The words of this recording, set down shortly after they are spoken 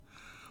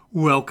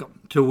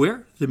Welcome to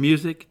Where the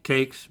Music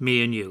Takes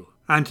Me and You.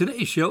 On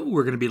today's show,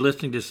 we're going to be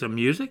listening to some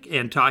music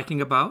and talking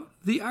about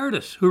the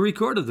artists who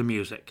recorded the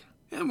music.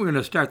 And we're going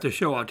to start the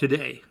show out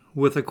today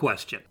with a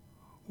question.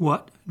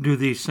 What do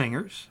these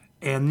singers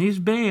and these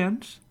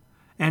bands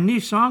and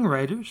these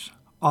songwriters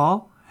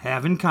all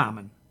have in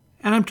common?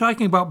 And I'm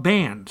talking about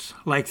bands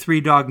like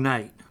Three Dog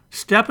Night,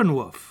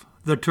 Steppenwolf,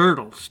 The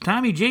Turtles,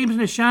 Tommy James and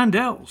the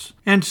Shondells,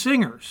 and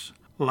singers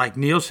like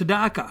Neil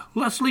Sedaka,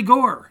 Lesley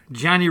Gore,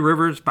 Johnny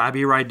Rivers,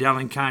 Bobby Rydell,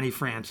 and Connie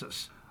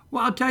Francis.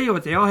 Well, I'll tell you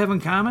what they all have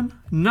in common.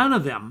 None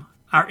of them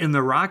are in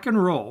the Rock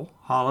and Roll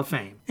Hall of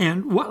Fame.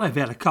 And while I've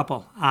had a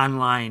couple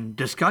online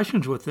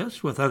discussions with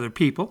this with other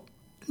people,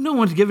 no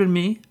one's given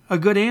me a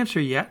good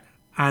answer yet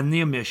on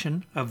the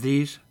omission of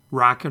these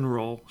rock and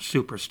roll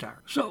superstars.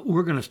 So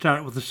we're going to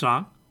start with a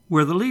song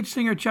where the lead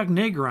singer Chuck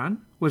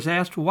Negron was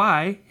asked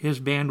why his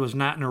band was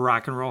not in the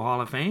Rock and Roll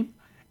Hall of Fame.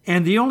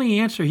 And the only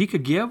answer he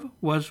could give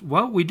was,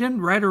 well, we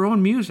didn't write our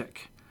own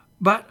music.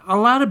 But a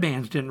lot of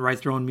bands didn't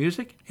write their own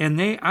music, and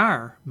they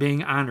are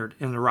being honored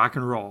in the Rock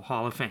and Roll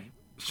Hall of Fame.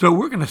 So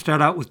we're going to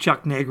start out with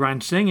Chuck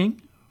Negron singing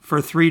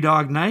for Three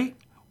Dog Night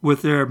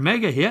with their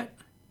mega hit,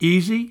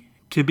 Easy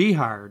to Be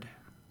Hard.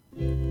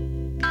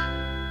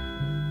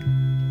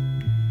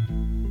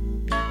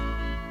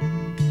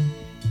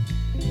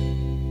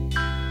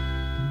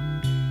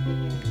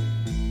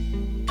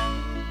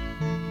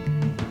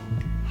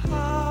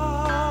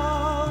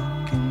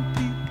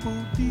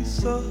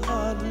 So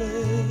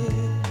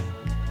heartless.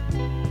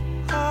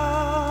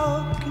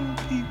 How can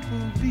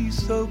people be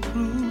so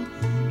cruel?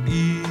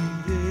 Easy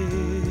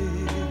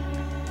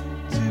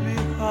to be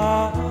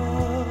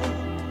hard,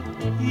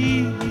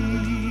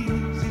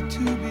 easy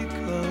to be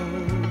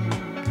cold.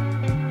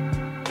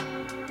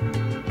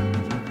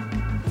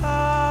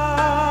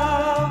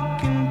 How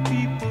can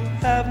people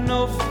have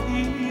no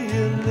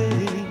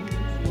feelings?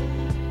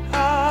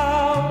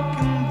 How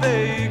can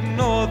they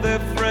ignore their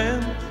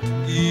friends?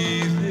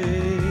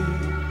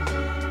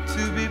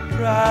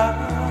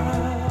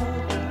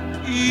 Proud,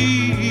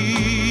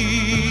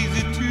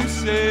 easy to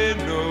say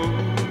no.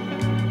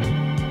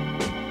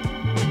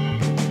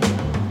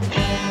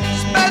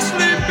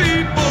 Especially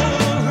people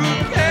who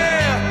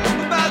care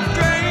about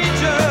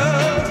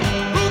strangers,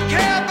 who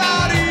care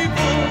about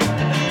evil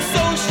and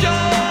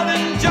social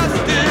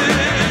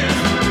injustice.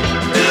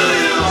 Do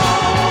you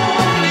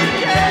only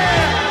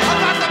care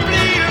about the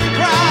bleeding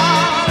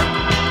crowd?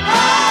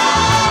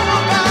 How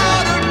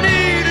about a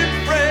needed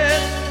friend?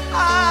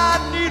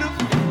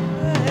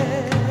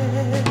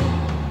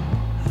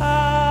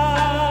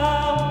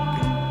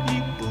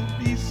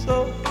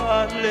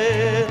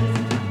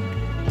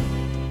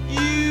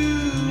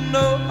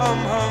 I'm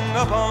hung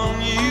up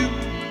on you,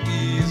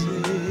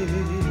 easy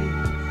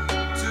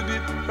to be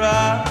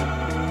proud,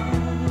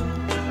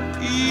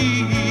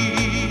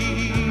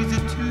 easy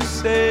to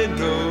say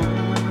no.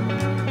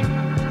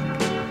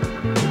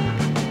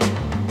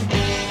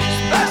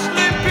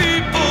 Especially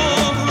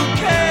people who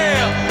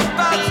care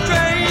about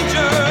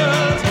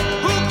strangers,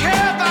 who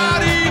care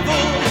about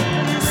evil,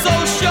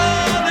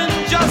 social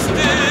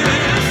injustice.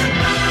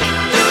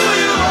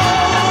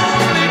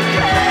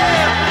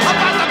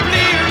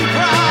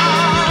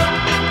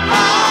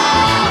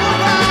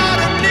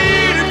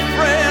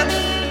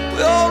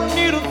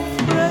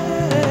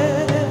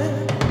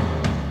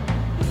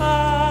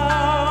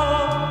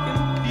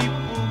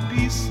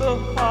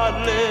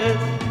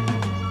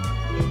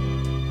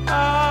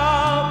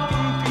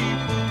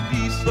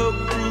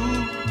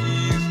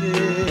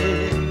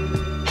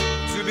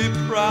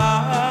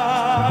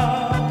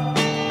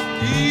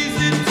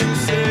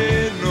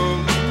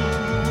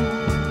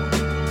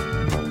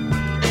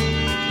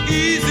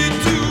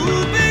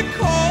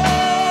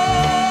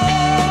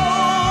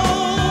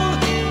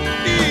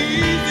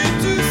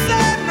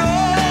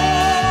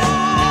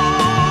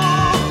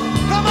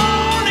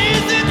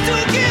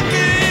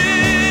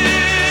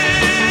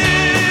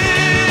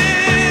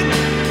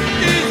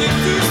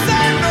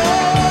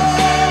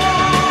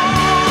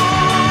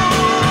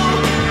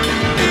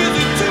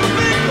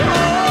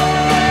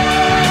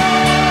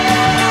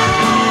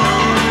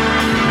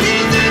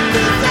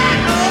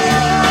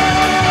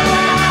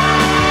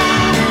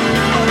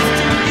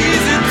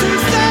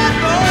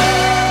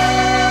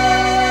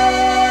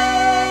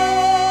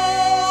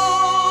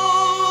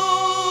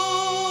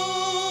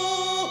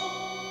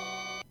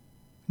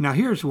 Now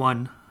here's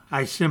one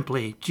I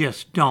simply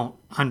just don't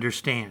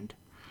understand.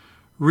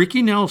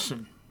 Ricky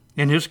Nelson,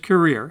 in his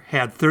career,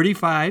 had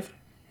 35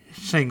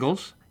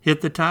 singles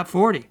hit the top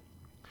 40.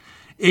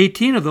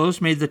 18 of those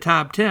made the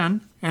top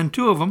 10, and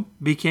 2 of them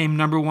became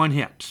number 1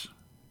 hits.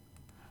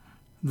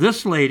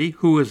 This lady,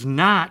 who is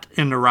not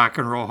in the Rock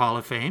and Roll Hall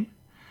of Fame,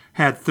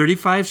 had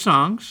 35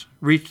 songs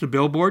reach the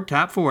Billboard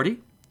Top 40,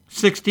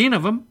 16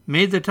 of them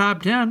made the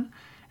top 10,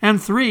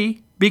 and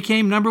 3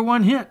 became number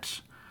 1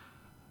 hits.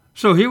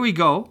 So here we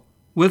go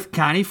with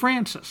Connie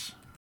Francis.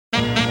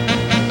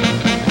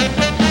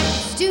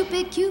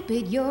 Stupid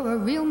Cupid, you're a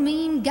real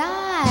mean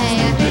guy.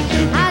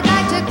 I'd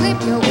like to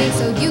clip your wings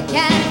so you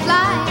can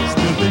fly.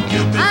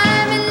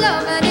 I'm in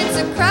love and it's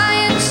a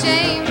crying shame.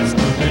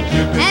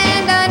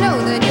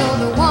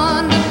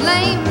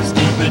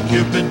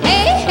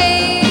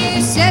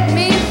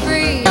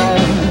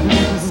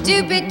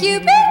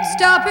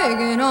 stop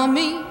picking on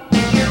me.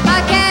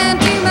 I can't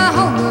do my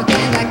homework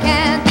and I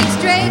can't think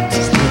straight.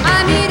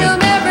 I meet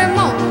 'em every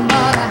morning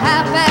about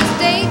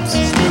 8:30.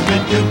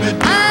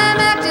 I'm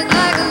acting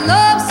like a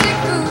lovesick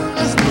fool.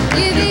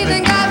 You've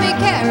even got me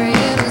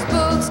carrying his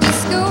books to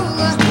school.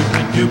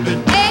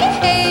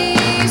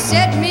 Hey,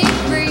 set me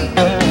free.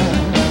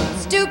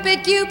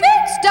 Stupid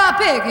Cupid, stop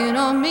picking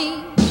on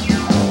me.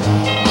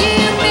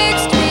 You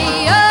mixed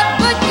me up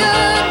but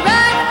good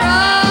right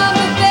from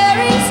the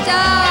very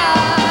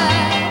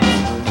start.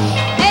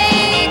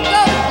 Hey,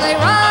 go play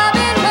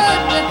Robin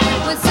Hood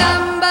with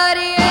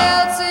somebody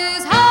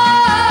else's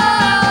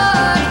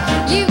heart.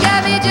 You got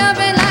me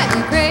jumping like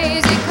a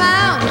crazy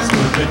clown,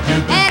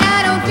 and I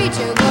don't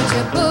feature what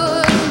you're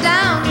putting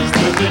down.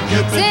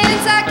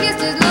 Since I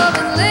kissed his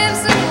loving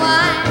lips and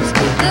wine,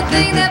 the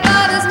thing that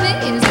bothers me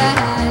is that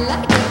I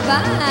like to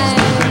find.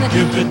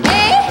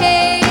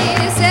 Hey,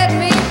 set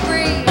me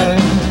free.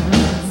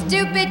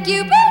 Stupid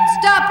Cupid,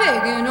 stop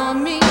picking on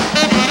me.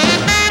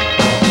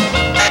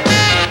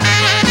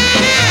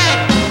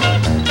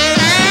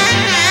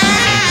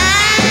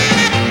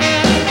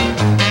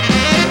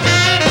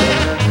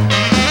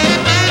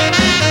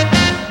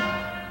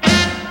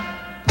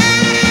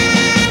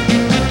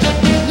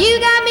 You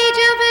got me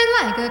jumping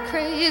like a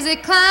crazy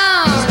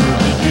clown,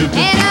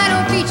 and I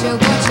don't feature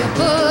what you're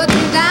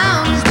putting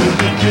down.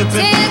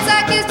 Since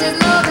I kissed his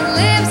loving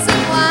lips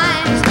and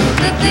wine,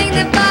 the thing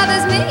that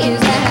bothers me is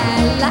that I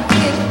like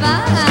it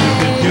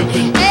fine.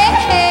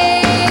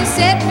 Hey,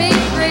 set me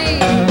free.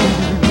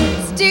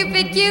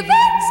 Stupid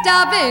Cupid,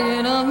 stop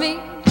picking on me.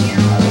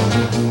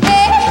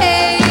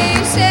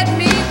 Hey, set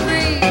me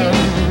free.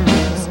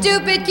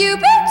 Stupid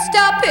Cupid,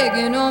 stop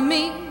picking on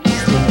me.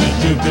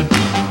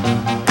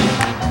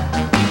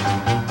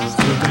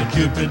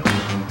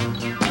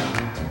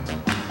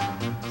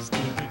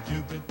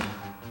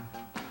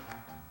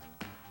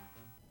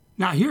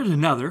 Now, here's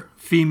another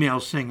female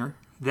singer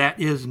that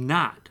is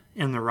not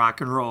in the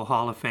Rock and Roll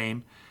Hall of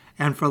Fame,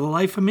 and for the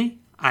life of me,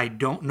 I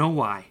don't know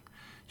why.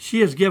 She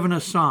has given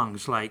us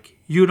songs like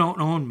You Don't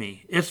Own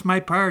Me, It's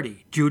My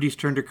Party, Judy's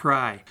Turn to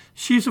Cry,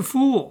 She's a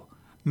Fool,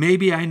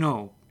 Maybe I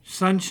Know,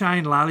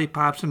 Sunshine,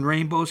 Lollipops and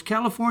Rainbows,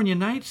 California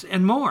Nights,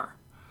 and more.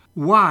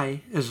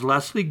 Why is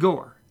Lesley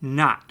Gore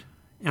not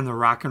in the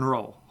Rock and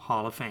Roll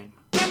Hall of Fame?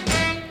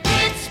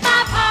 It's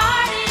my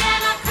party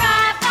and I'll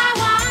cry if I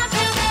want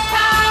to,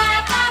 cry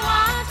if I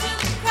want to,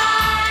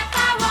 cry if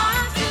I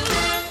want to.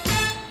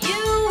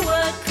 You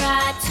would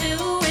cry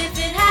too if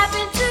it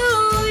happened to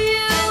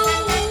you.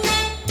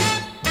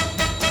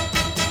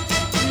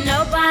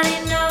 Nobody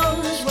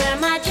knows where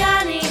my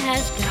Johnny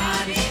has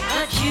gone,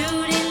 but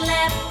Judy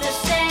left the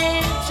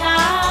same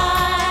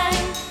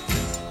time.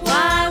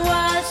 Why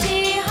was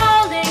he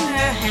holding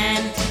her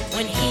hand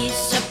when he's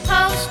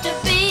supposed to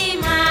be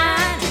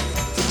mine?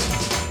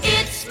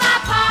 It's my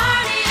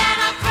party and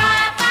I'll cry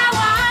if I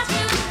want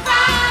to,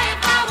 cry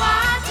if I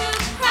want to,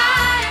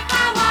 cry if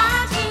I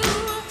want to.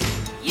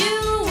 You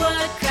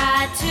would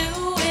cry too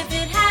if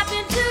it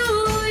happened to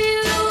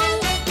you.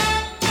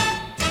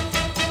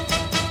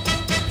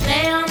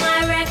 Play all my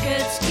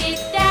records, keep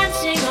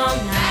dancing all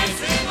night,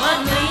 but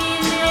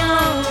leave me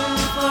alone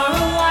for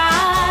a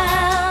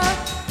while.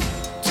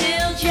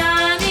 Till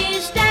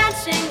Johnny's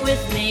dancing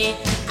with me,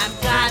 I've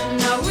got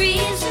no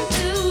reason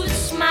to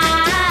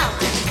smile.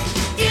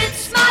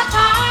 It's my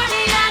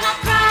party and I'll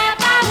cry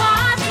if I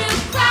want to,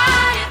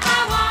 cry if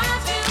I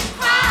want to,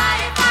 cry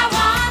if I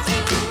want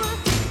to.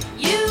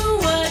 You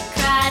would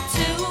cry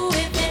too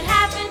if it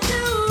happened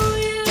to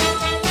you.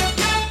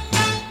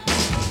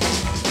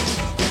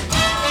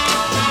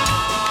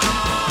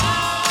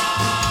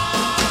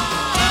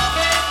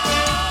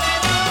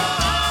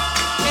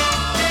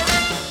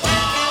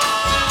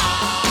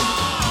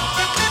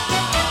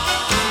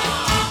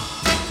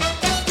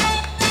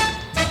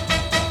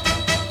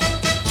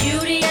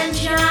 Judy and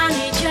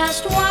Johnny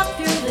just walked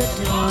through the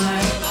door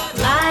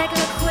like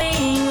a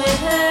queen with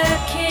her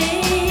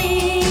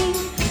king.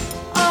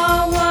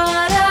 Oh,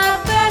 what a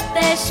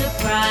birthday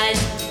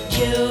surprise!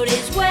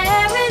 Judy's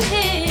wearing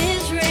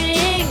his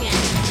ring.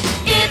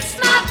 It's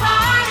my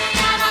party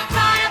and I'll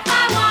cry if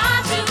I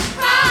want to,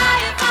 cry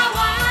if I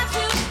want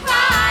to,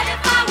 cry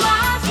if I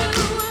want to.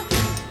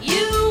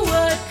 You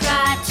would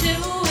cry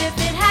too if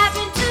it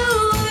happened to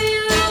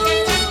you.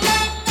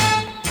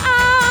 Oh,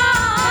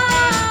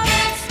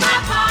 it's my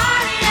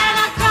party and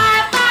I'll cry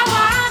if I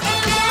want to,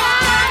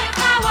 cry if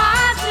I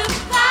want to,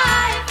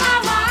 cry if I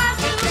want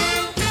to.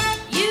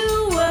 You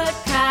would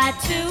cry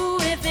too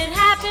if it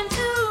happened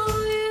to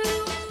you.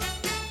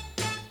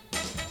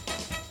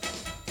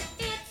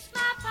 It's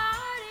my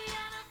party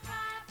and I'll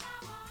cry if I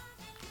want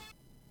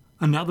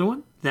to. Another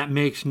one that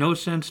makes no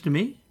sense to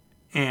me,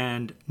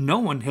 and no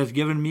one has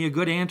given me a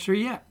good answer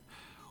yet.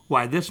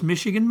 Why this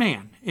Michigan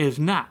man is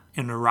not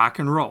in the Rock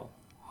and Roll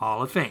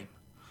Hall of Fame.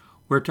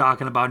 We're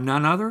talking about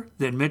none other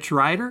than Mitch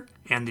Ryder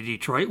and the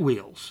Detroit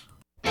Wheels.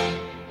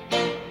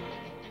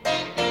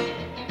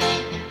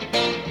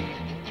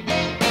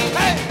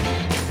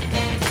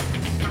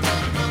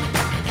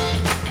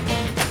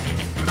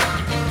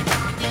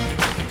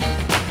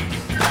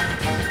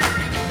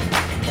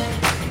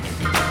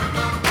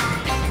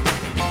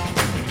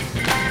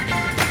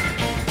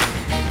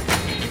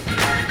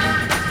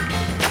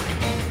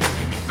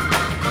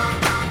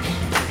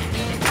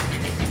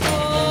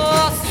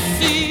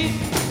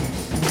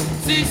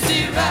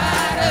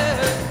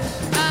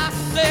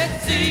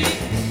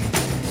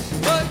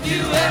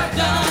 you have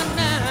done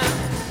now.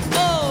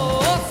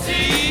 Oh,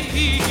 see,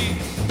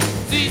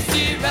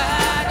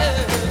 Ryder.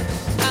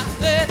 I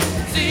said,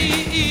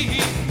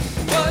 see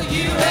what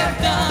you have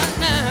done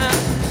now.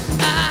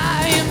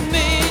 I have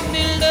made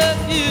me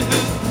love you.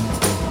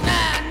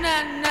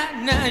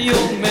 Now,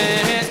 your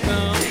man has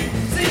come.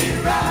 See,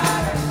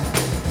 Ryder.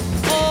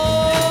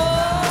 Oh,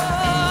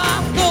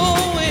 I'm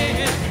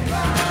going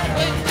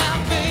with my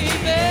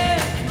baby,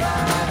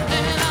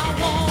 and I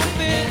won't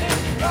be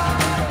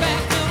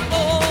back to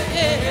oh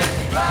yeah.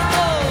 Oh,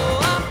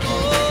 I'm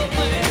going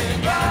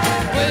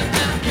with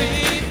my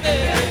baby,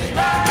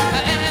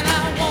 and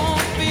I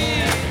won't be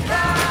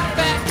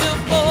back to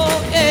oh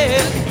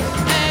yeah.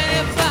 And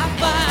if I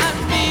find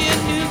me a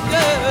new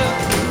girl,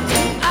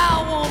 I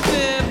won't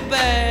be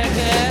back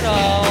at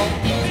all.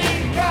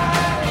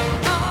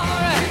 All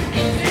right.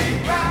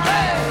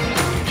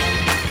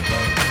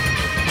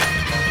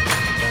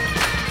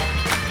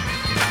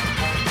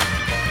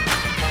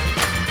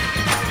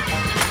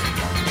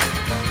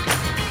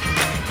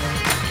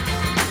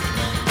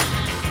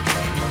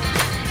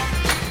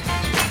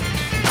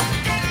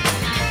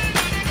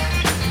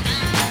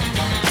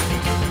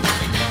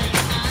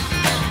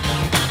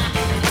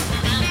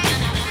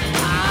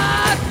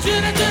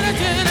 Jenny, Jenny,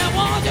 Jenny,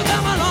 won't you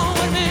come along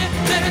with me?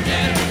 Jenny,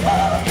 Jenny,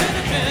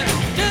 Jenny, Jenny,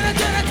 Jenny,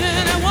 Jenny,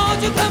 Jenny, won't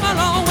you come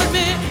along with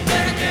me?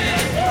 Jenny,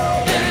 Jenny,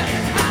 Jenny,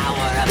 I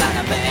would have liked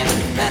a baby,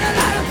 better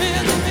like a bit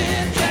of me.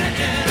 Jenny,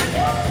 Jenny,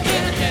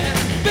 Jenny, Jenny,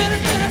 spin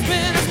it, spin it,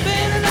 spin it,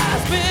 spin it, like a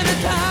spinning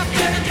top.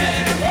 Jenny,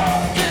 Jenny,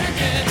 Jenny,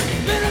 Jenny,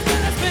 spin it,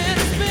 spin it, spin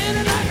it, spin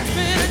it like a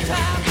spinning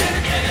top.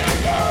 Jenny, Jenny,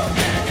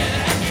 Jenny,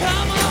 Jenny,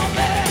 come on,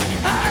 baby,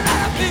 I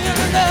like a bit of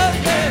love,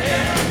 baby.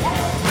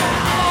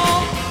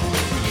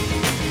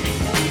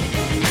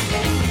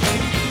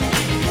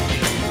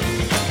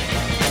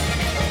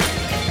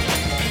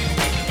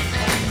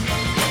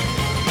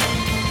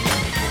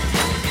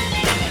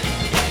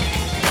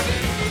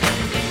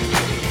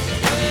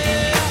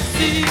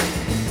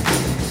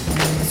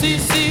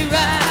 See,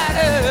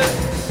 Ryder,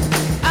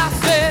 I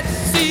said,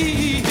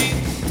 see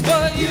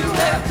what you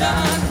have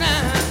done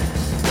now.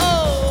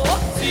 Oh,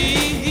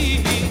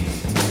 see,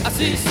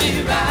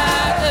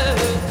 Ryder,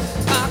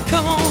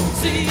 come on,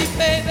 see,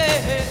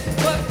 baby,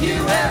 what you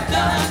have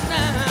done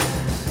now.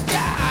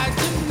 God,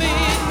 you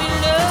made me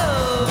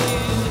love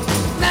you.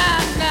 Now,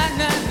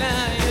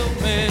 your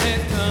man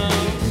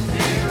come.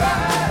 See,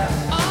 Ryder,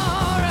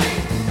 all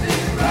right.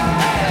 See,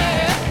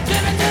 Ryder,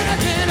 Jenny, Jenny,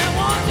 Jenny,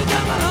 won't you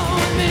come along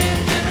with me?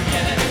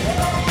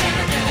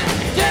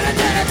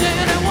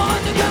 Jenny,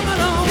 won't you come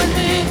along with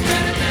me?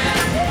 Jenny,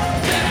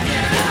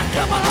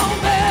 come along,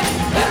 baby.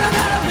 Better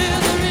not a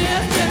misery.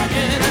 Jenny,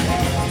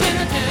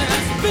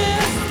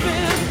 spin,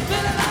 spin,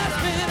 spin it like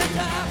spin it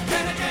top.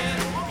 Jenny,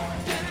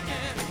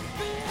 spin,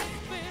 spin,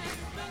 spin it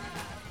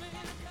like spin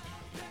it top.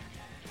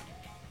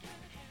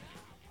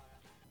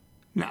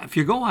 Now, if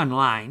you go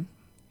online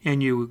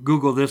and you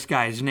Google this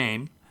guy's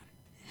name,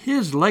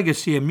 his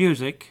legacy of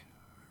music,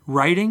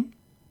 writing,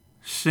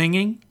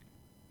 singing,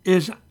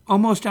 is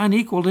almost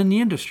unequaled in the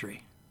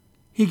industry.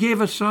 He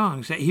gave us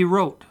songs that he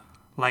wrote,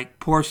 like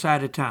Poor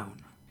Side of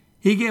Town.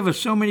 He gave us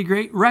so many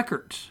great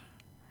records.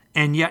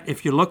 And yet,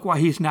 if you look why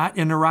he's not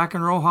in the Rock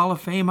and Roll Hall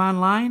of Fame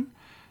online,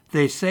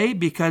 they say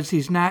because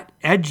he's not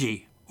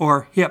edgy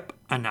or hip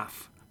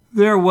enough.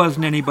 There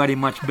wasn't anybody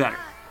much better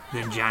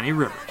than Johnny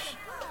Rivers.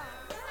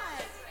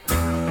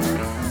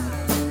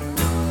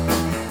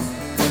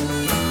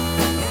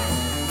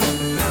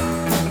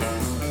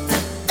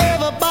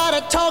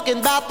 Talking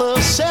about the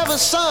seventh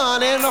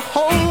son in the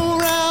whole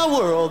round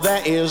world.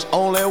 There is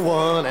only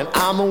one, and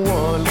I'm a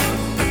one.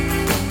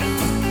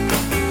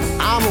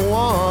 I'm a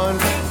one.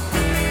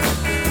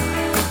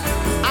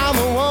 I'm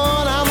a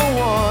one. I'm a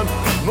one.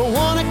 The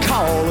one I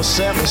call the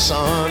seventh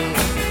son.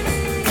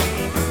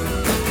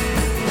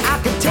 I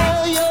can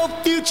tell your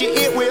future,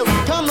 it will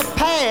come to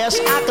pass.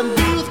 I can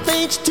do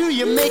things to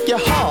you, make your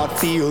heart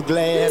feel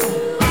glad.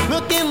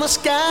 Look in the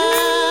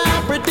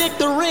sky, predict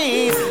the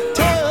rain.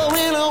 Tell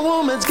when a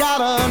woman's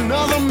got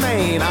another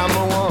man. I'm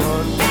a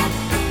one.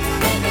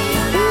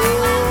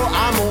 Oh,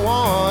 I'm a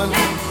one.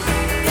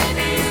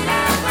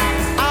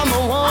 I'm a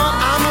one.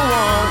 I'm a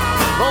one.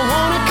 The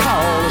one I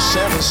call the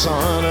seventh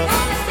son.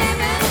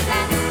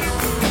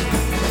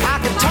 I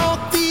can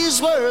talk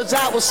these words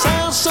that will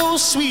sound so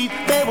sweet.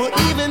 They will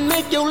even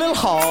make your little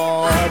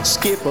heart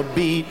skip a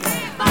beat.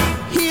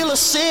 Heal the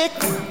sick,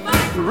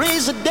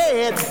 raise the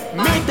dead,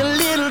 make the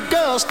little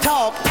girls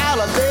talk out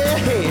of their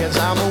heads.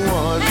 I'm a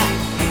one.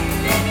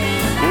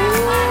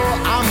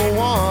 Oh, I'm a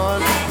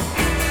one.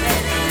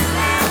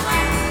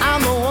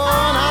 I'm a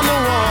one. I'm a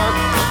one.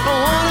 The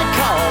one I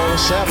call the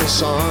seventh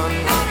son.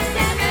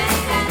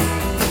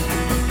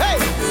 Hey!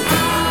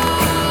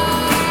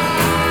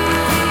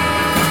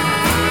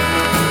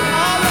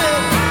 All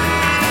right.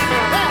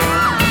 Hey!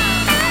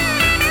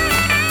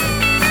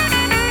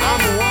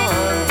 I'm a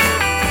one.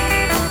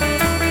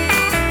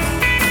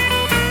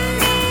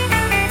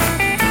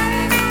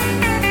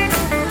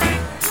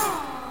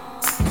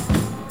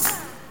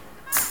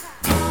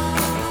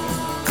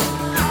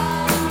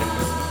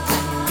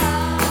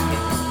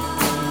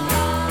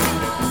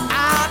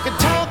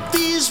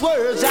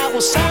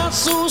 will sound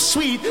so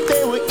sweet,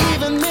 they will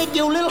even make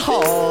your little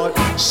heart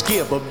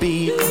skip a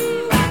beat.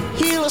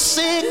 Heal a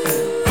sick,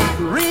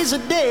 raise the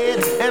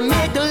dead, and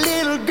make the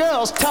little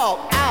girls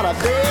talk out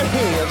of their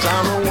heads.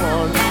 I'm the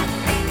one.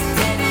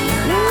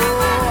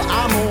 Oh,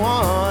 I'm the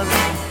one.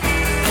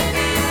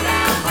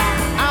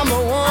 I'm the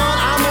one,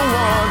 I'm the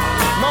one.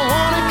 The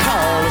one they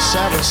call the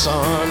seventh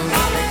son.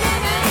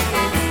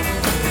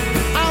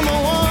 I'm the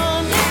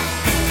one.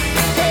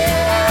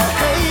 Hey,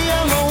 hey,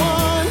 I'm the one.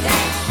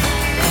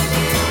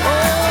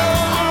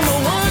 Oh, I'm the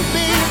one,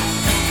 babe.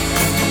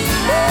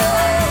 Oh,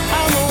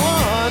 I'm the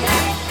one.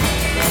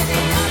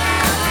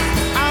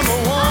 I'm the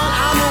one,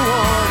 I'm the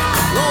one.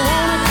 The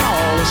one they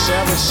call the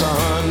seventh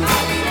son.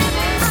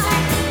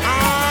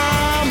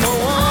 I'm the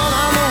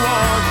one,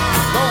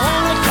 the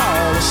one they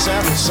call the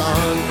seventh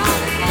son.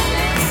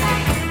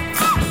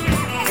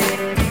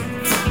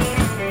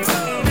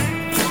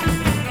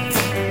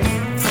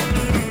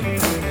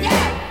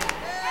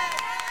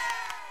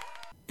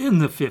 In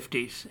the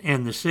 50s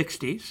and the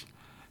 60s,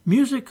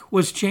 music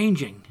was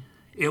changing.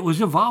 It was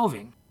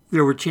evolving.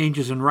 There were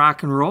changes in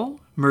rock and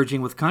roll,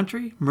 merging with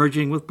country,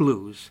 merging with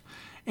blues.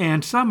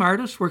 And some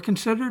artists were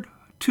considered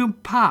too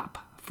pop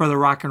for the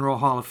Rock and Roll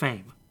Hall of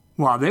Fame,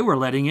 while they were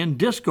letting in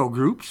disco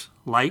groups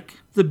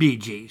like the Bee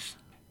Gees.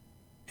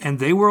 And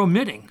they were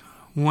omitting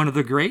one of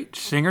the great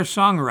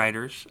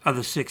singer-songwriters of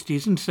the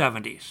 60s and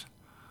 70s,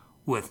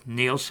 with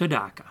Neil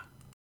Sedaka.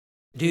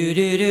 Do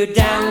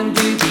down,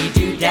 do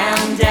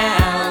down,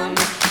 down.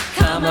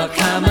 Come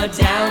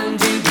down,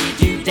 do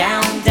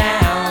down,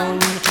 down.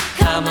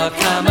 Come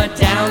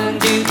down,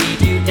 do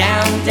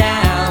down,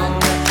 down.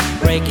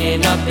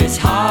 Breaking up is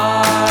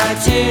hard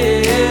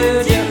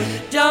to do.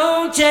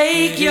 Don't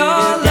take your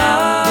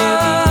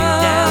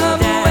love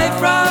away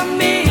from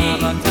me.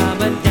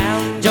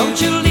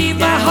 Don't you leave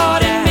my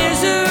heart in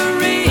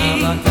misery.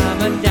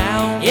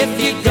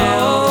 If you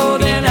go,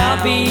 then I'll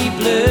be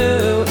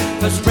blue.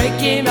 'Cause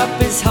breaking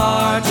up is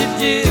hard to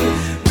do.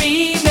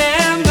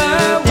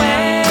 Remember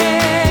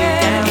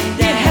when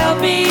you held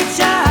me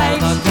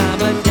tight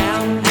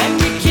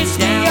and you kissed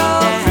me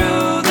all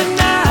through the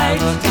night.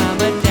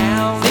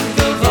 Think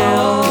of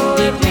all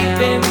that we've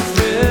been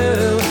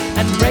through,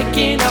 and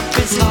breaking up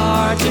is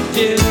hard to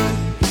do.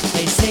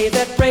 They say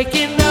that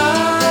breaking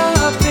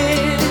up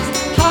is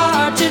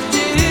hard to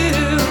do.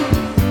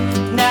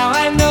 Now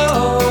I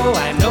know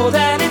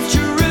that it's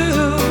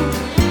true.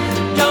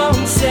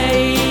 Don't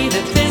say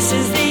that this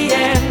is the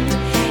end.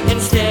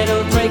 Instead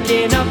of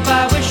breaking up,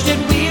 I wish that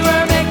we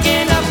were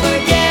making up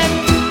again.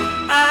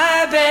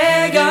 I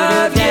beg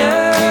of you,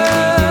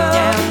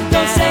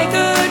 don't say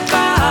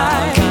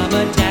goodbye.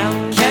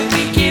 Can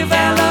we give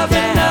our love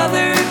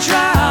another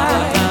try?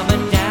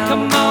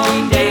 Come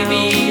on,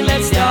 baby,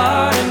 let's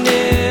start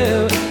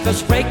anew.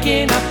 'Cause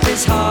breaking up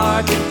is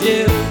hard to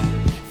do.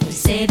 They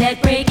say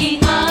that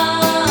breaking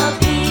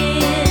up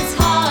is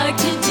hard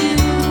to do.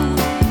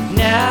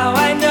 Now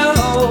I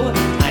know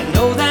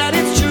that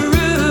it's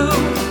true.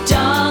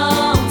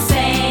 Don't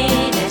say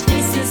that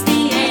this is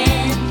the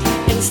end.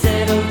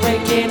 Instead of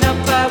breaking up,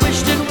 I wish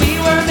that we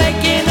were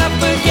making up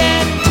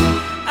again.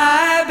 I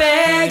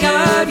beg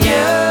of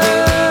you,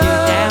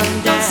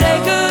 don't say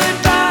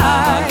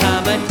goodbye.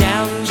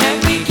 Can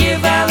we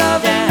give our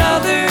love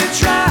another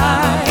try?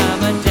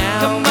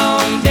 Come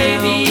on,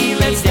 baby,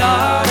 let's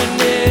start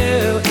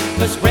anew.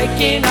 'Cause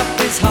breaking up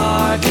is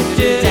hard to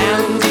do.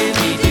 Down, do,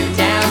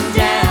 down,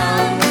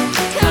 down.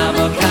 Come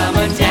on,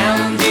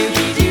 down, do,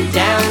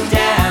 down,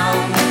 down.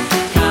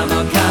 Come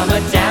on,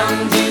 down,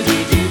 do,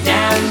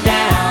 down,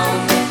 down.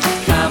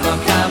 Come on,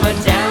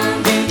 down,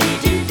 do,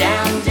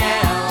 down,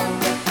 down.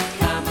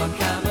 Come on,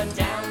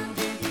 down,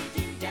 do,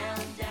 down,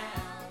 down.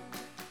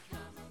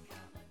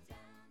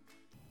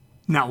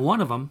 Now,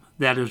 one of them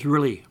that is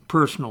really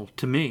personal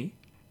to me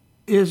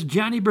is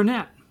Johnny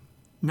Burnett.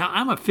 Now,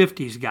 I'm a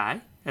 50s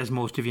guy, as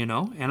most of you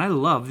know, and I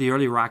love the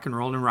early rock and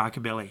roll and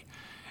rockabilly.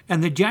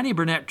 And the Johnny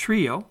Burnett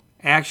Trio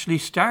actually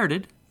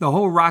started the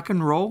whole rock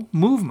and roll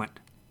movement.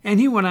 And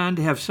he went on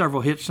to have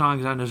several hit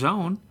songs on his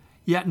own,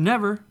 yet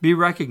never be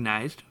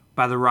recognized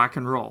by the Rock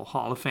and Roll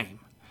Hall of Fame.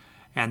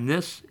 And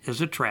this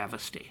is a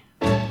travesty.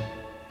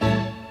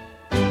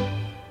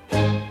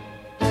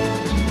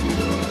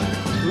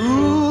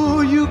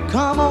 Ooh, you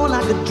come on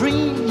like a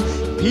dream,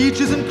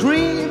 peaches and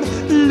cream,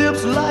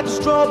 lips like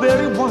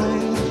strawberry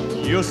wine.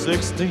 You're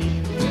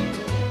 16,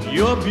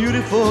 you're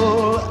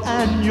beautiful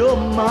and you're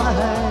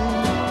mine.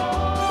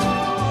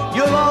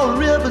 You're all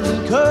ribbons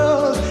and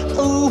curls,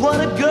 ooh, what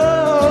a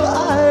girl,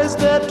 eyes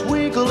that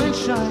twinkle and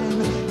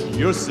shine.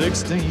 You're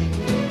 16,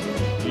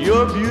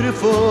 you're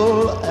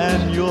beautiful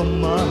and you're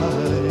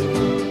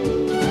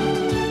mine.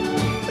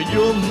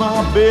 You're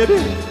my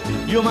baby,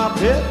 you're my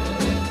pet.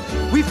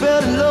 We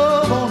fell in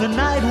love on the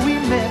night we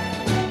met.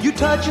 You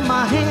touching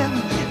my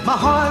hand, my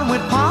heart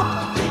went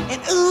pop.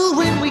 And ooh,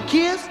 when we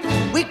kissed,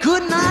 we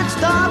could not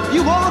stop.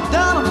 You walked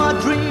out of my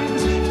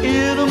dreams,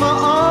 into my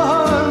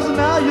arms.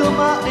 Now you're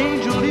my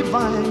angel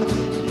divine.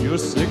 You're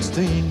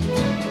 16,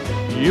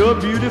 you're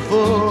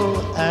beautiful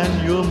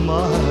and you're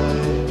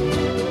mine.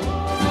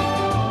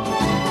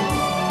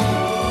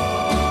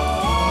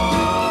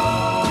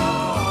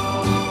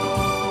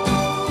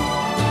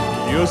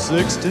 You're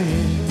 16.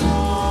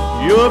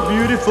 You're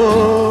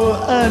beautiful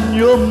and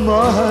you're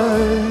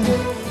mine.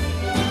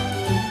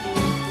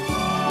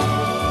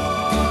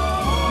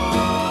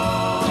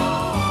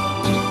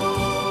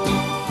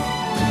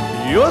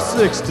 You're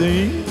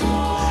 16.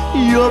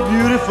 You're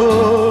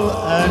beautiful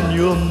and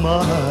you're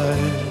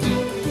mine.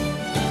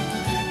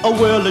 Oh,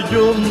 well,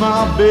 you're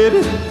my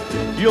baby.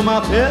 You're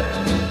my pet.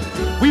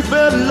 We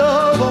fell in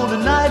love on the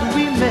night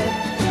we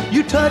met.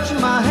 You touched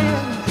my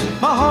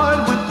hand, my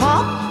heart went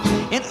pop.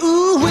 And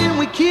ooh, when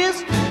we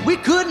kissed, we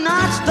could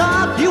not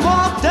stop. You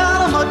walked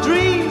out of my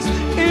dreams,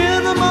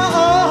 into my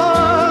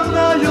arms.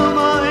 Now you're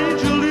my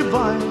angel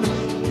divine.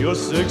 You're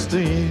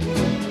 16,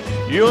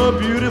 you're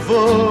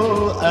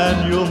beautiful,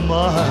 and you're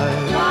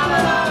mine.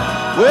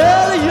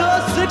 Well,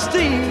 you're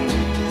 16,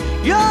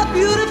 you're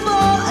beautiful,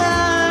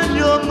 and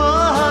you're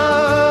mine.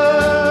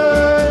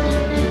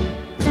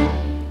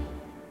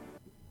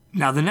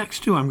 Now, the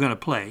next two I'm going to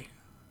play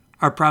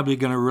are probably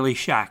going to really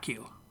shock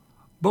you.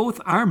 Both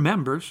are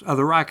members of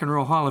the Rock and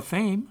Roll Hall of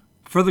Fame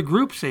for the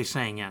groups they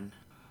sang in,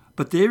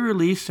 but they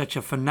released such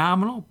a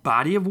phenomenal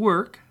body of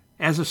work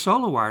as a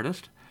solo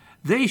artist,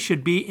 they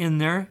should be in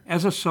there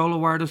as a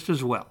solo artist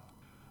as well.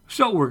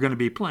 So we're going to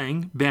be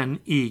playing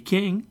Ben E.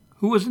 King,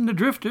 who was in the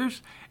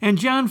Drifters, and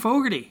John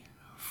Fogerty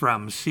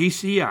from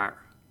CCR.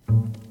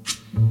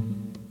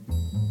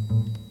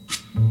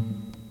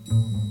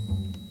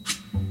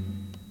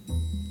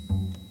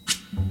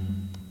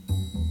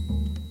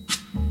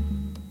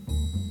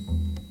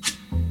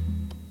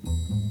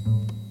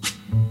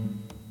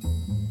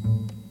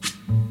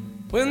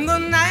 When the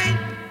night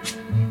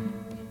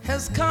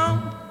has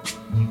come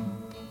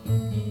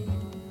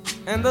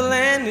and the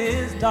land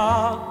is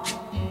dark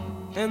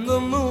and the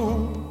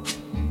moon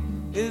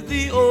is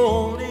the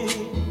only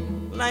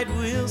light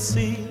we'll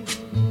see.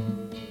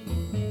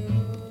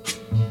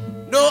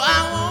 No,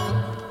 I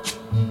won't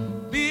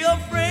be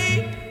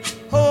afraid.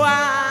 Oh,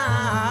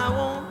 I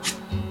won't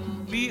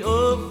be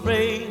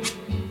afraid.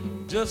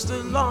 Just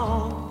as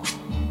long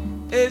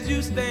as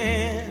you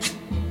stand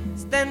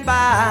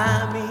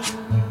by me.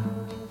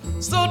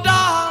 So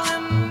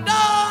darling,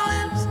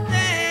 darling,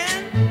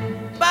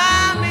 stand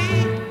by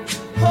me.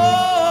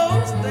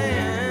 Oh,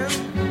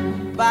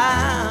 stand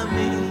by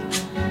me.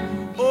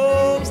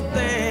 Oh,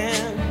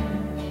 stand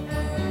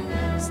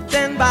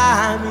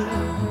by me.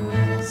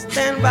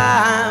 Stand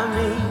by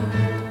me.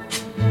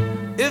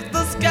 If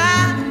the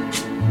sky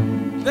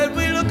that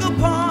we look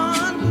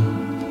upon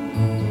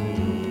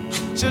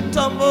should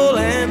tumble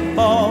and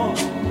fall,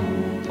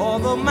 or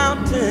the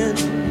mountain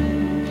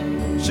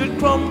should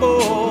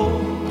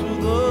crumble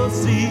the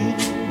sea,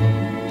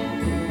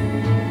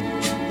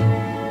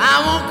 I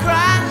won't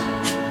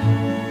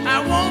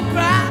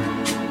cry,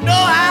 no,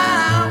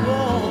 I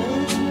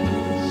won't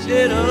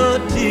shed a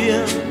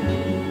tear,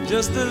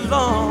 just as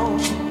long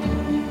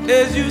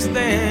as you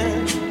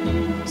stand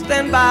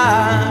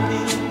by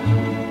me.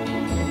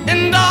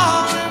 And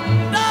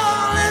darling,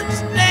 darling,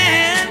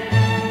 stand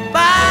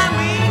by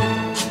me.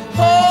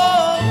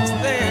 Oh,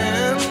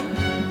 stand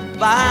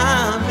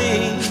by me.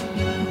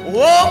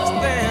 Oh,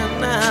 stand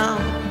now.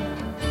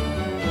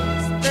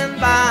 Stand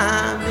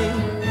by me,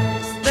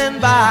 stand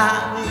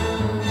by me.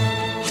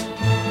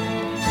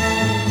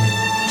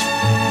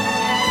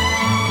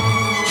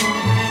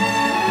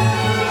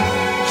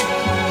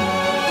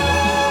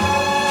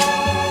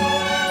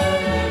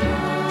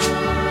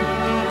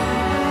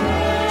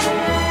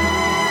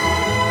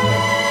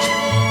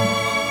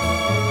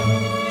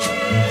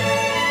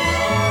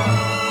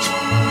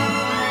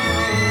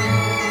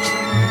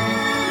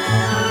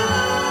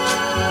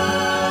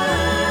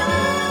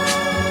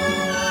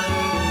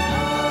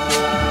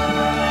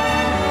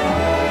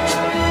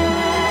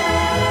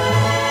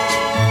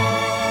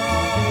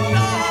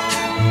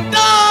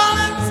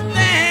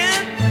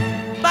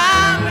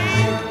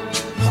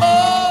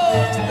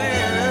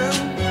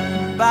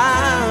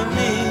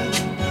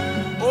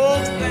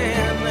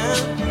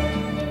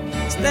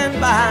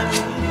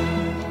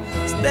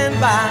 Stand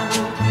by me.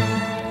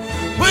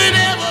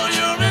 Whenever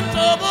you're in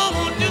trouble,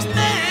 won't you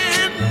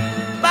stand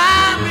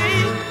by me?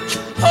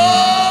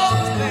 Oh,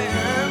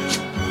 stand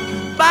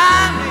by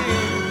me.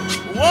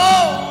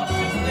 Won't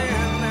you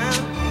stand now?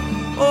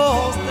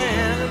 Oh,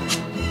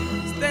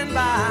 stand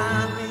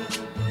by me.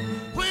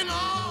 When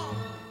all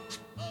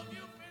of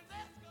your friends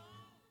have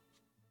gone.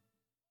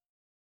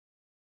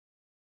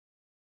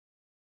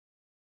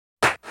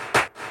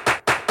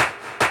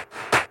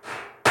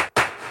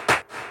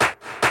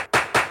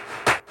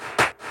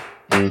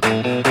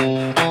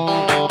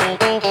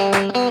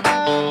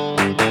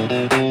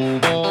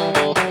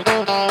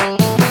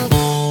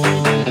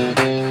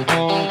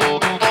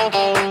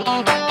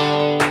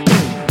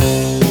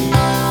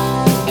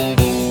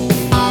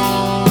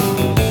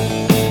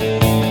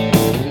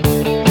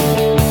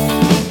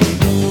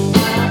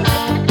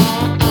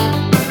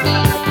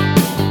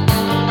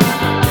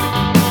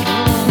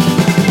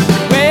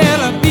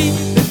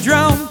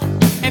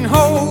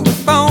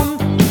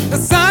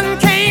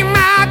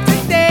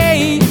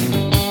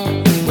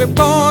 We're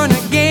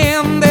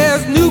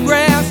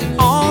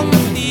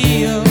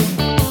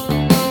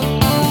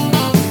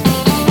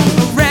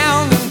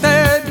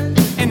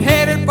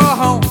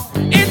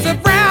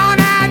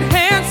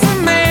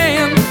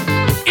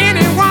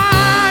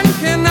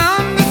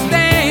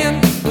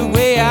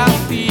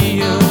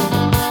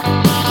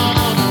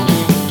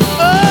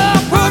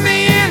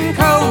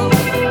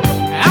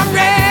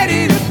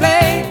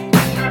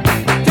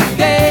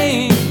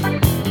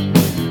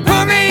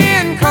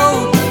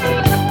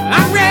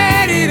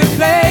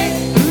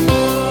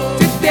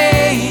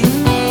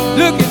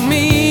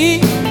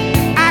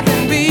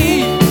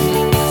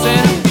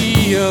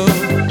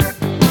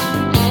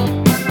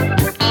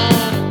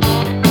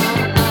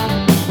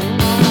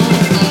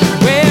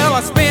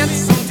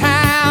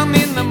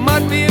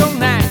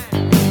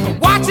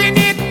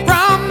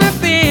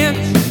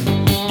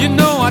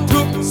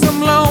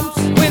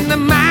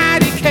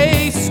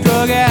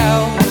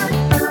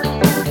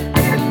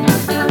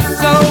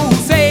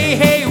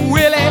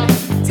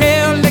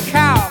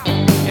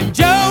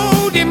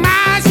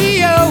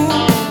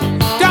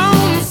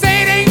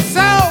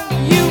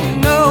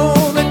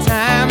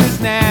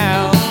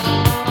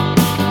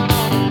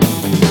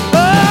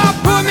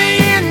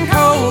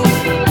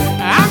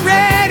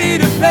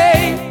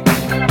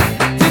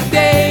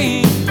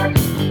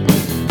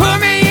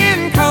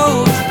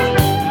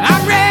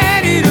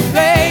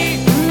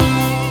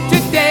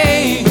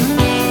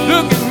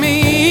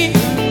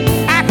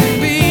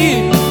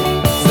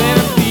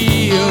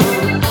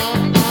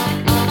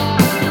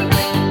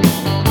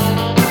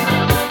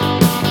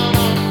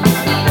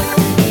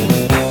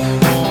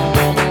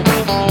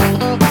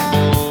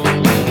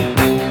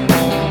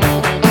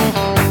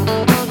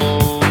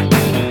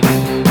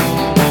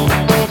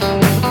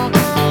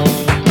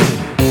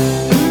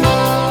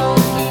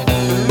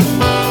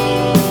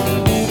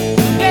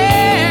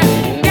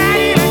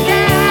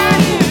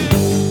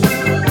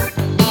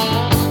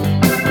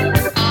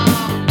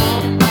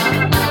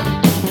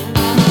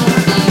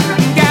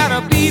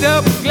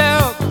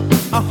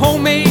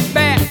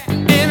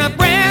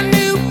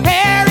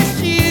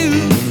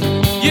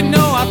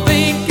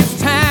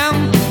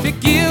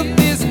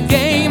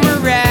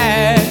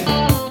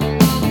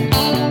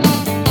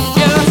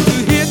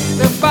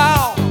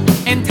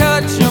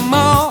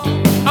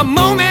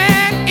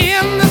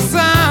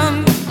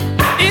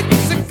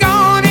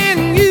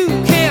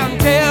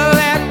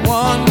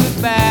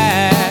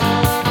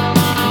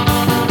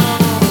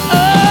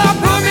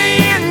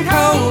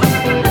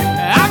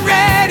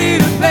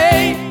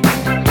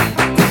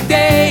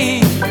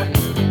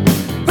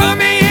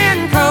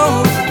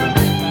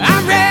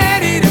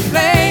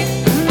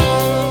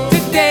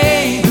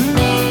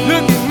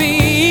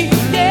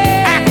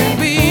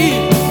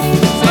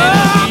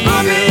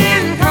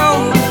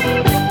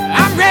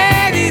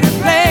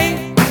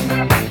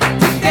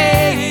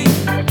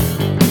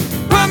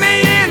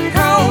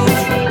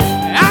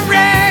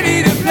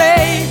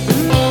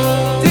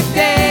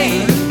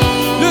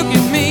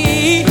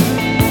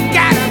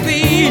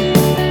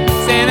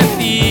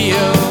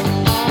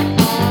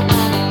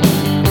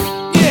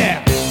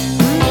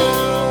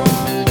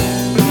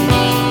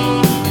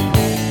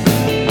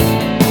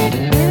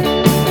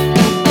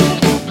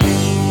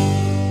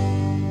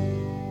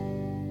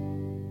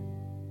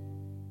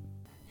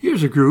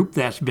Here's a group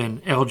that's been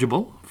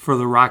eligible for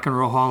the Rock and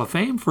Roll Hall of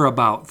Fame for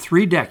about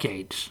 3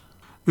 decades.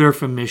 They're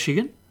from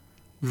Michigan.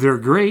 They're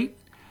great.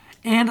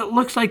 And it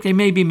looks like they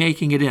may be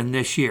making it in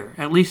this year.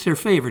 At least they're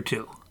favored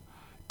to.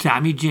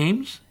 Tommy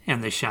James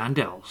and the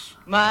Shondells.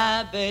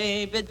 My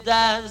baby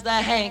does the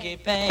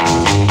hanky-panky.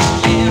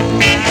 Yeah,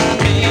 my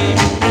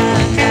baby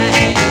does the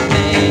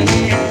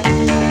hanky-panky.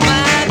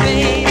 My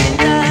baby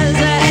does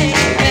the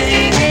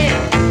hanky-panky.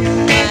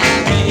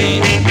 My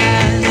baby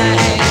does the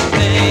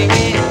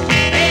hanky-panky.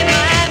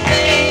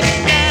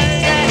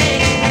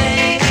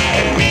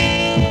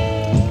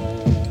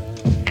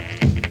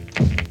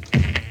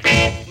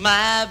 Hey,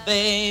 my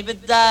baby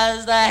does the hanky-panky. My baby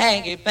does the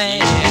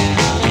hanky-panky.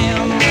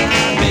 Yeah,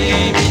 my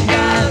baby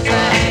does the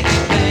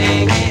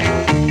hanky-panky.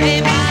 Hey,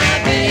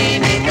 my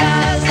baby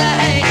does the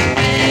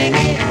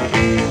hanky-panky.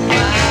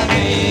 My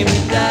baby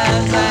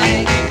does the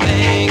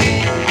hanky-panky.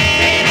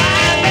 Hey,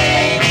 my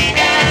baby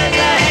does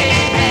the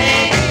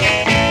hanky-panky.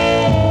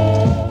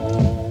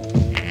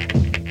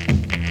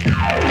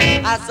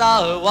 I saw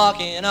her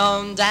walking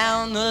on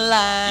down the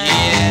line.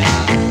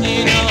 Yeah,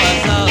 you know I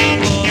saw her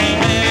for the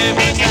very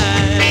first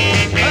time.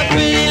 A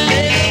pretty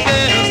little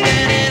girl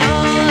standing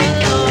all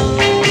alone.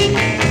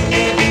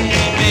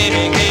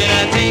 Baby, can I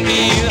take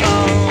you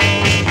home?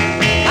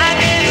 I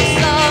never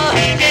saw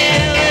her,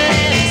 never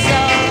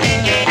saw her.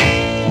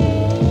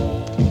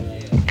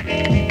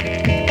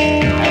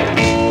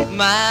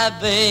 My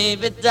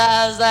baby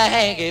does the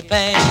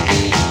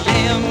hanky-panky.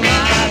 Yeah,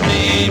 my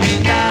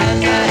baby does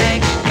the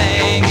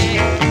hanky-panky.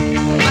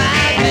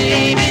 My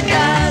baby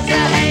does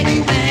the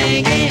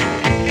hanky-panky.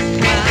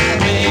 My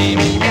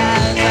baby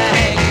does the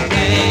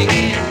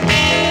hanky-panky.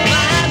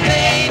 My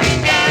baby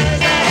does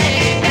the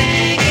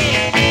hanky-panky.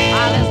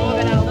 Let's work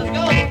it out, let's go.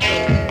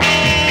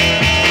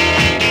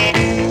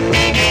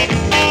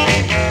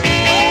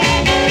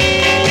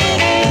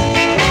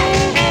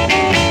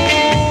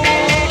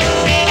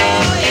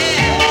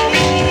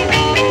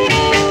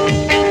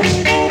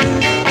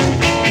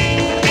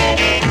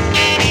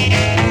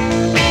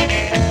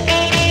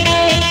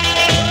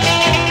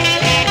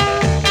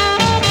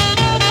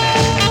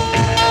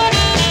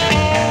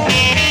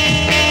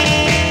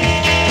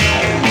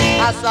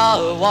 I saw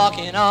her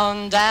walking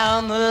on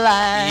down the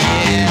line.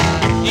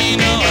 Yeah, you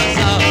know I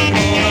saw her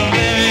for the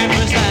very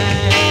first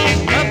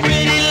time. A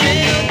pretty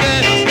little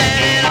girl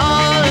standing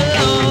all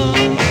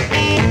alone.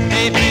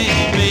 Hey, baby,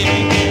 baby,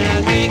 can I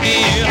take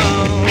you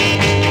home?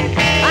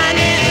 I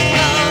never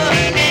saw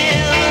her,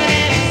 never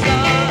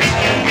saw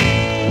her.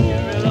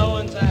 You're real low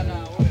in time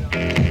now.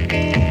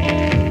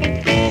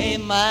 Hey,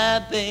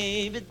 my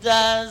baby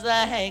does the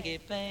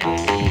hanky-panky.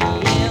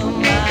 Yeah,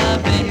 my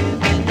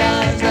baby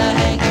does the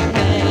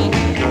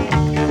hanky-panky.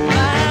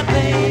 My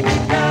baby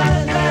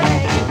does the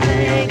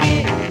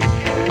hanky-panky.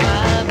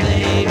 My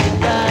baby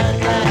does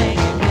the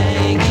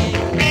hanky-panky.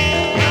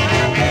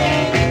 My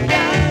baby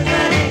does the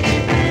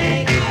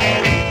hanky-panky.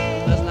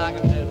 Let's knock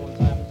him dead one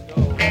time. Let's go.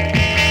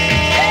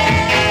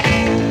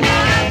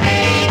 My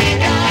baby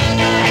does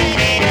the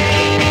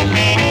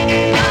hanky-panky.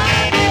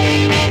 My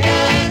baby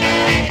does the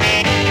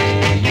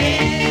hanky-panky.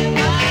 Yeah, my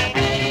baby does the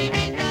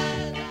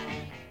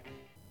hanky-panky.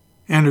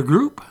 And a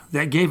group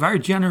that gave our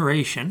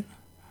generation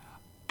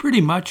pretty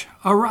much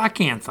a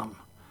rock anthem.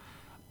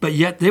 But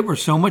yet they were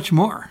so much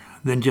more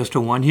than just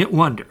a one-hit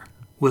wonder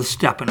with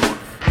Steppenwolf.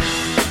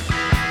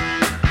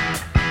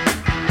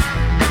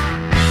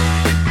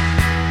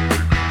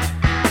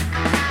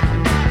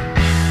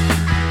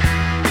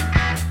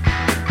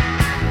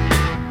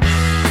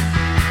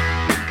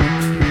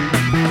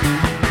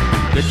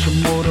 Get your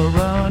motor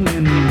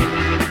running.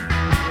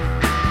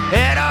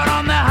 Head out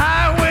on the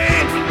highway,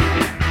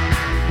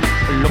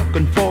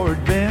 looking for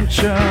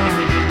adventure.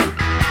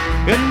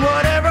 And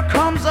whatever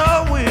comes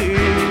our way,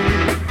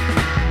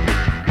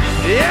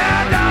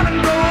 yeah, darling,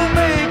 go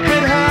make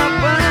it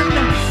happen.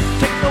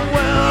 Take the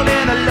world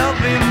in a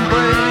loving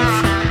embrace.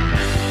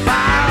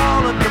 Fire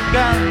all of your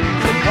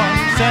guns at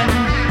once and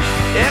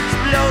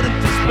explode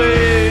into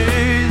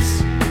space.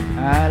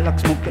 I like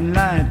smoking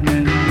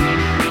lightning,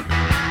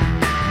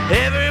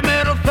 heavy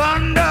metal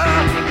thunder,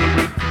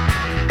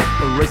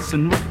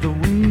 racing with the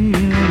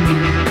wind,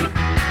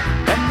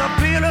 and the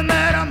feeling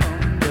that I'm under.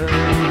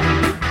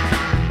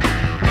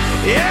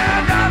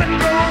 Yeah, darling,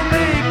 go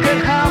make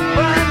it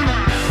happen.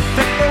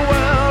 Take the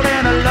world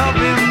in a love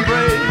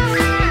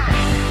embrace.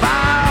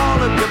 Fire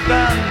all of your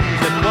guns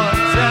at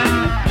once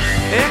and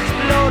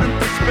explode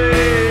into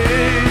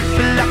space.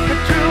 Like a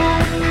true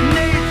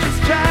nature's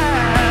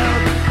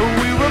child,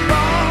 we were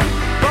born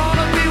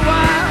to be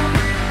wild.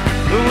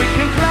 We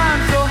can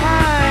climb so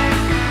high,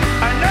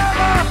 I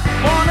never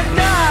wanna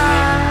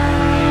die.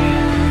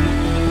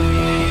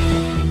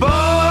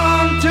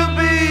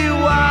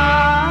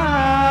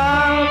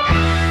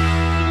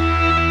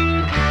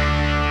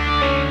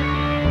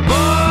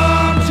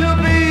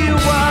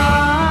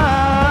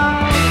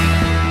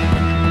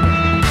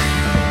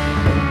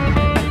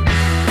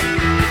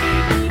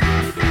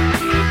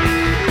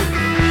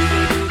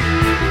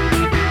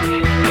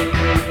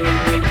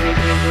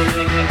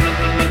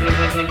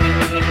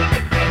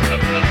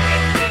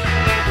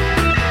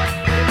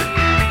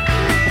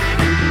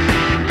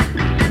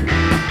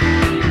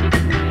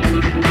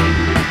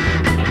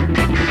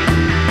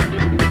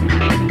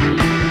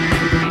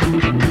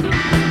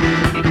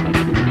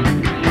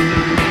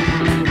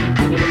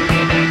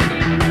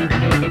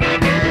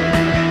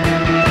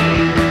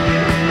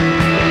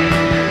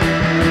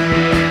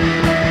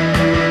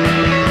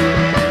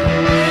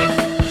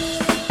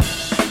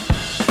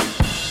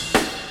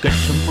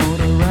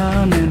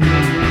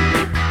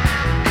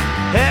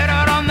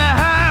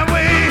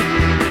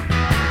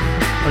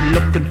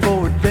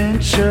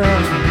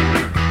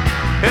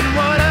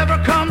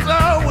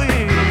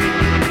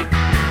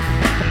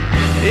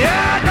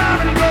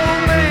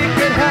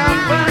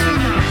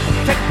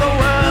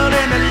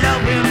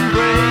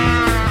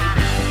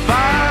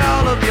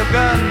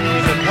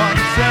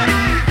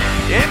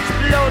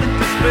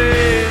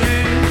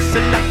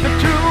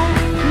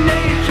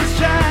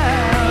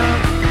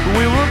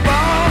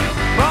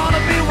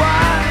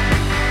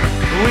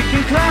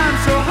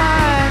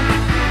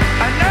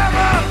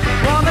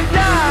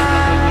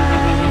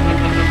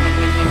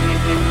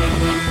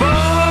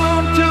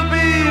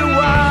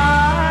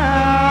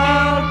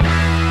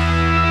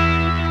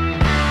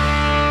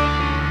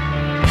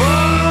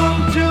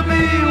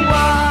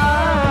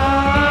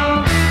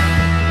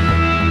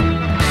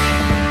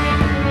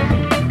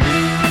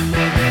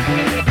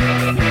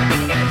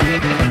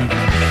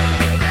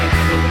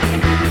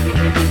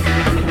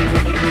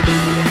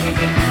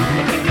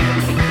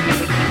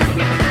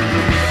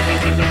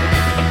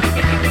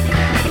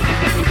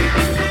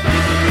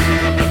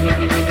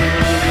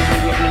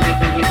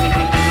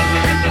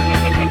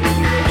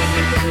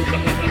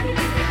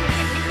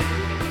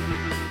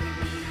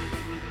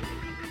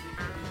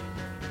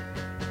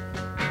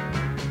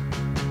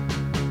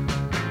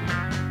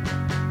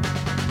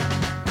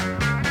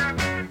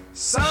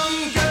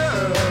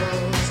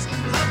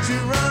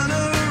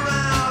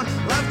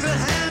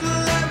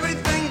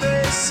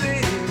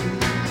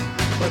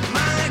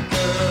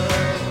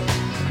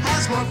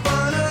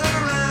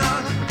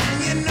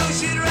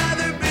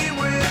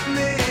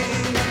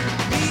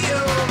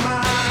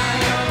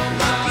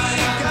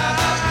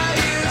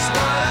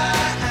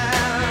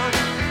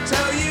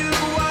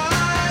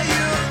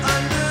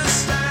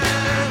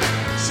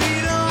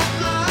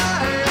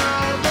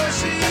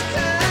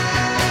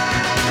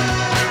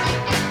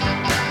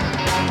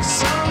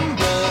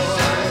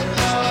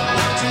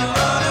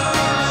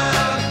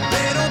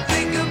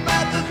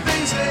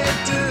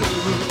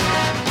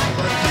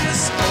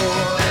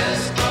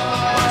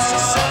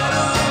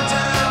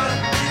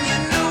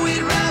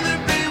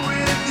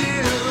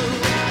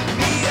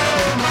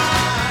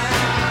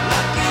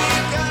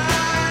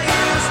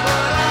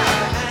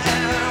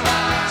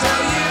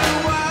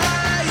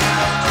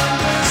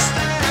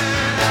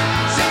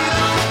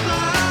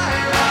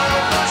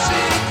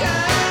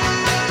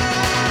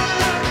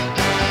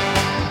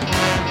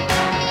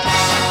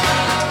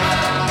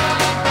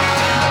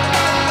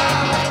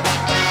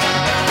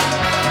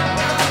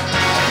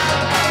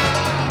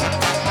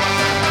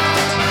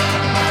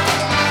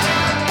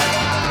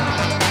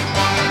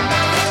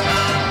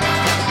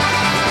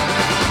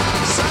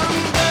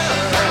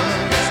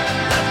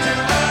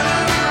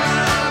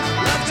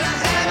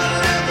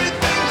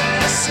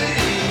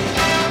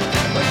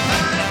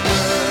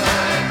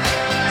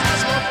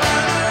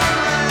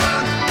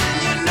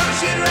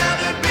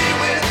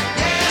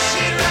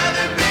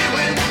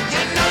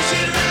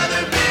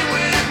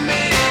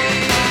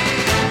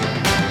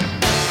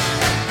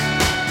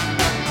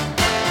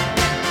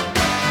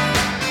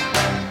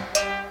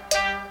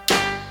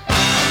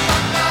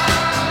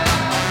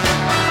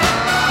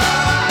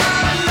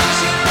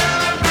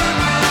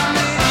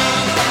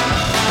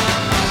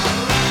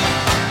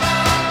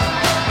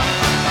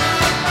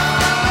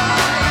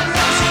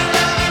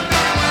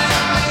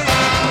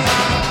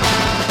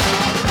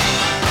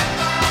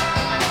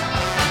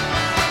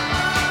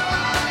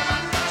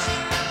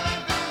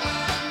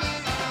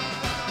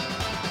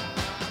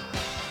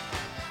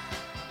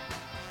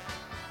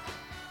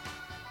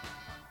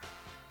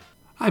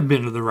 I've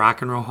been to the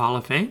Rock and Roll Hall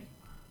of Fame.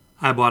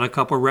 I bought a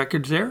couple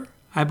records there.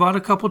 I bought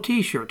a couple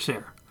t-shirts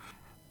there.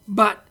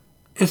 But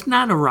it's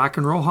not a Rock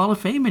and Roll Hall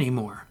of Fame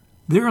anymore.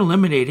 They're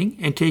eliminating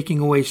and taking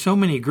away so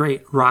many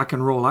great rock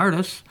and roll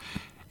artists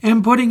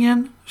and putting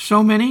in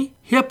so many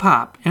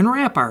hip-hop and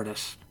rap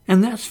artists.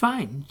 And that's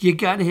fine. You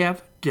got to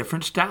have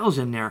different styles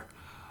in there.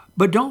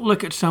 But don't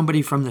look at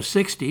somebody from the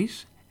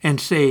 60s and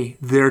say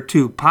they're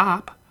too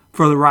pop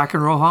for the Rock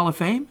and Roll Hall of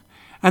Fame,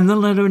 and then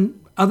let in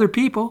other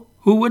people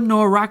who wouldn't know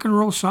a rock and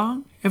roll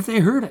song if they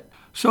heard it.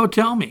 So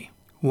tell me,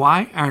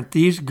 why aren't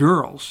these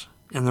girls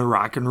in the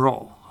Rock and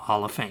Roll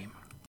Hall of Fame?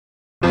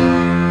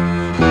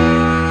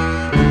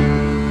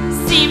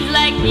 Seems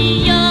like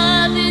the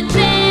other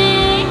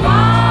day,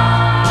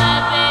 my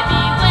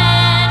baby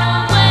went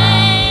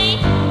away.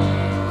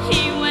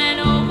 He went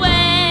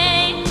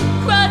away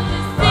across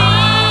the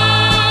sea.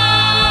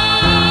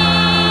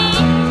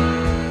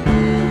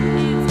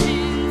 It's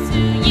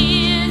been 2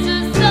 years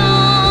or so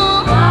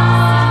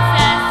since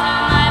I saw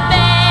my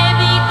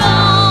baby go,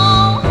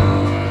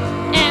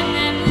 and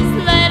then this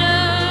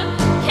letter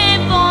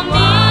came for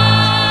me.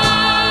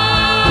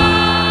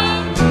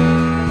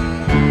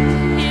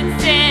 It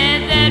said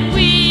that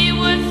we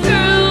were through.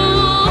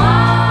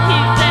 He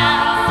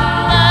found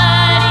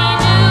somebody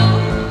new.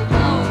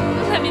 Oh,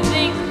 let me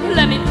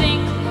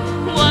think,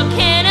 what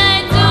can I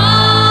do?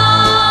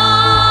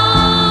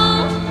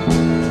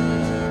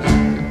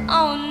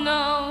 Oh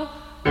no,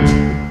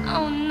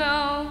 oh no,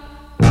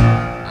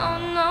 oh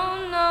no,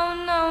 no,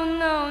 no,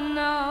 no,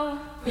 no.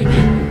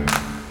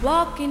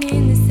 Walking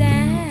in the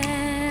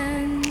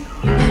sand,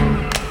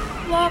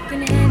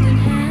 walking hand in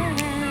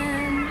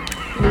hand.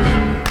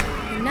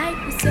 The night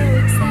was so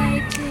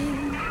exciting,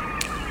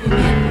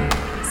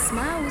 the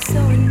smile was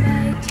so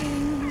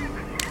inviting.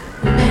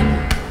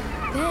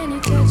 Then he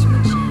touched my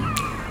cheek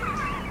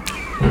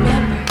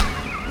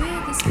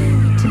with his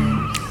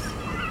fingertips.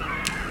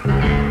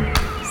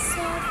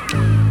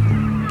 Softly,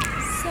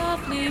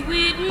 softly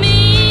we'd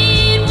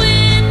meet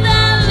with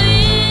our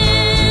lips.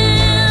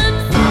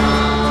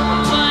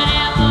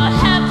 Whatever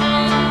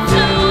happened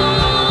to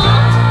the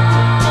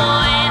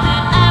boy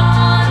that I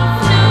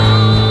once knew,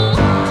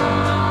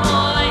 the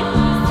boy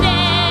who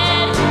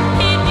said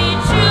he'd be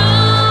true?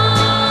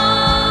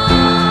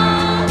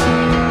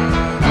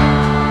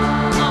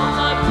 Oh,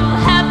 what will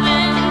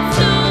happen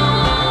to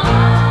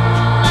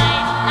the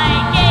light I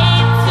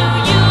gave to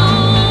you?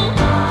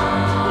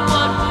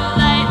 What will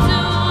I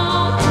do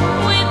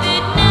with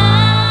it now?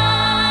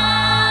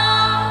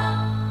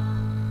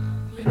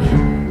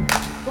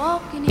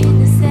 Walking in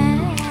the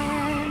sand,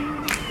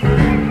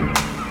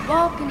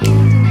 walking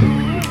hand in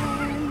hand.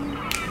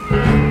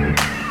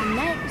 The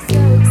night was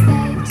so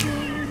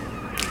exciting,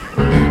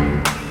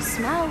 the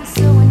smile was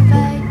so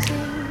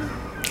inviting.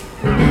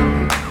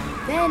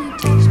 Then he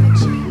touched my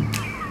cheek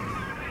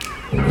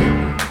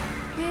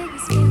with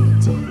his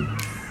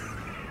fingertips.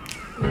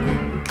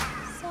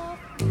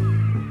 Softly.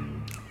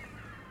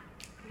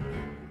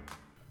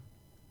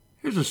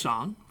 Here's a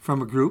song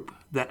from a group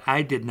that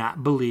I did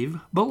not believe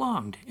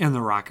belonged in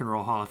the Rock and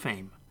Roll Hall of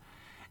Fame.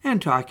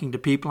 And talking to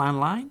people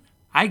online,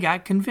 I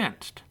got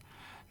convinced.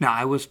 Now,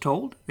 I was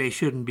told they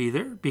shouldn't be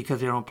there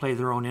because they don't play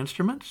their own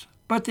instruments,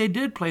 but they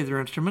did play their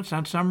instruments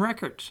on some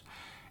records.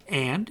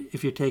 And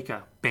if you take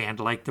a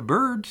band like the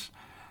Byrds,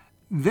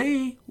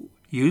 they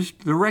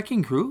used the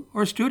Wrecking Crew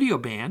or studio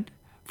band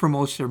for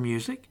most of their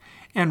music,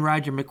 and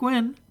Roger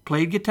McGuinn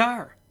played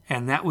guitar,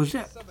 and that was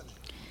it.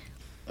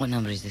 What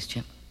number is this,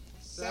 Chip?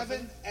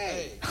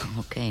 7A.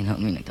 Okay, no, I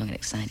mean, don't get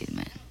excited,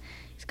 man.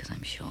 It's because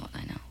I'm short,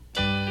 I know.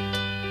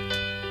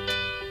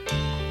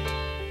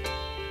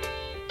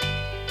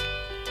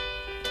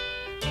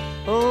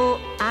 Oh,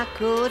 I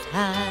could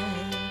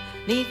hide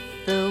neath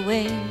the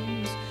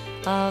wings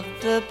of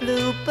the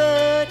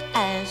bluebird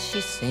as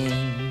she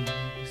sings.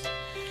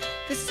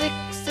 The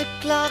 6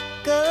 o'clock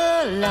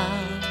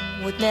alarm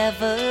would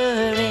never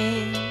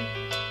ring,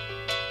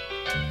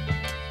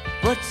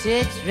 but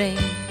it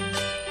rings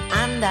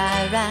and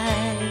I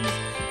rise,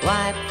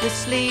 wipe the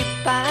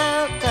sleep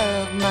out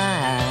of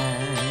my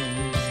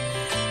eyes.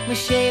 My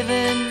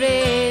shaven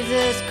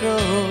razor's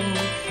cold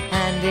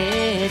and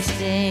it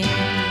stings.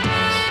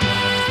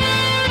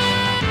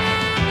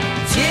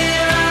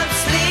 Cheer up,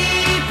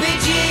 sleepy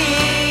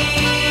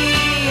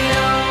Jean.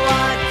 Oh,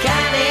 what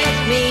can it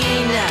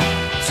mean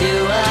to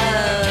a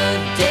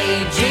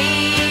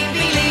daydream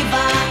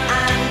believer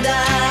and a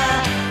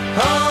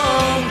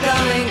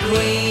homecoming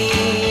queen?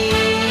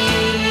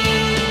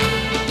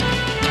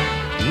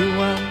 You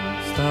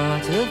once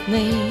thought of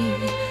me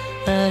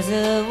as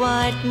a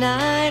white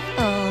knight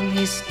on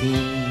his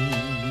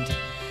steed.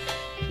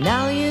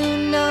 Now you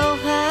know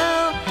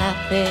how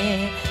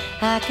happy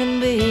I can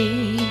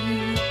be.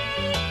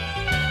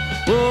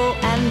 Oh,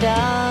 and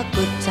our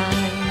good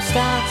time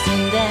starts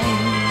and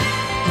ends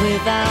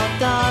without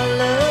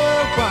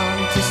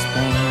 $1 to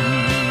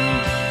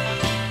spend.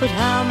 But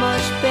how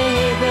much,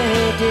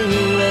 baby, do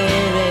we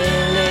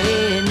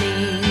really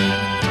need?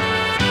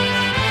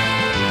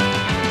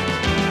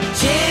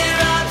 Cheer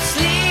up,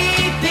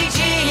 sleepy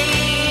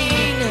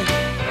Jean.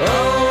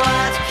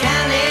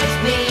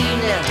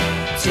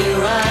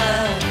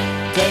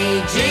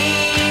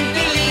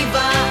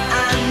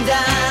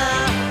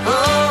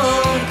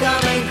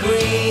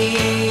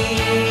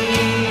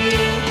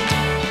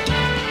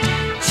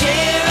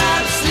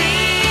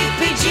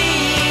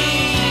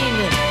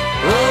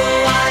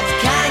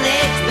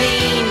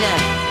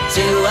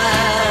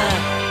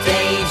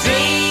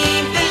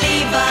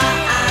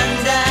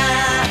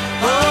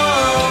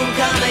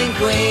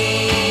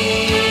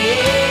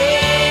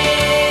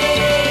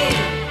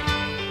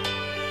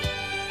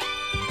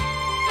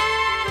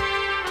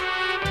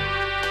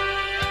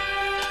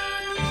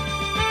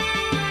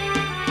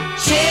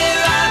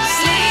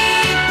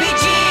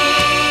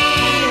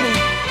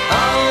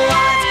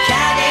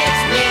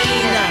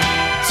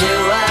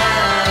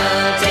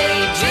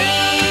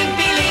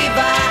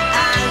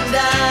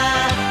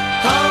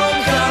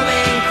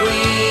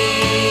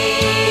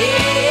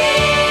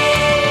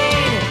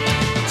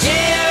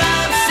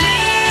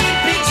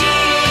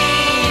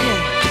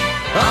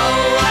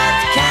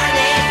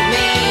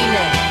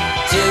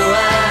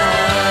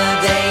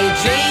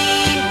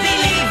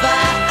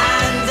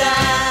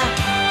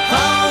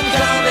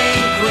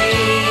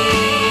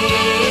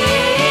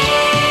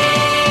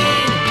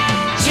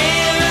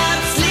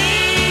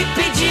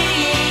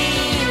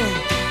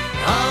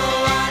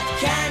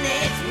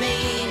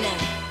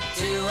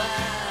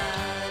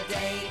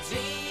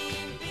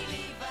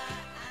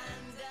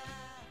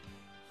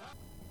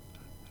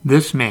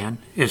 This man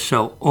is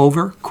so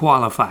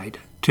overqualified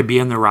to be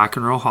in the Rock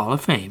and Roll Hall of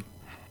Fame.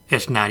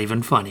 It's not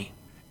even funny.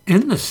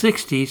 In the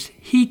 60s,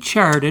 he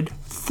charted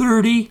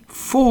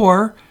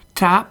 34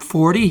 top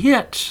 40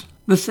 hits.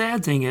 The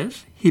sad thing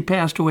is, he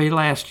passed away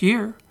last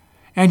year,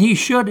 and he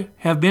should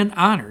have been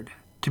honored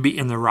to be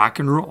in the Rock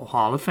and Roll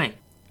Hall of Fame.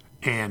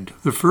 And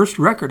the first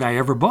record I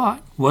ever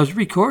bought was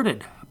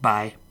recorded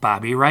by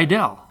Bobby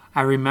Rydell.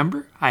 I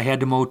remember I had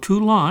to mow 2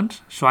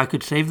 lawns so I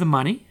could save the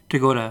money to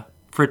go to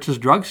Fritz's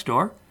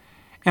drugstore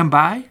and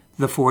buy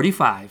the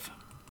 45.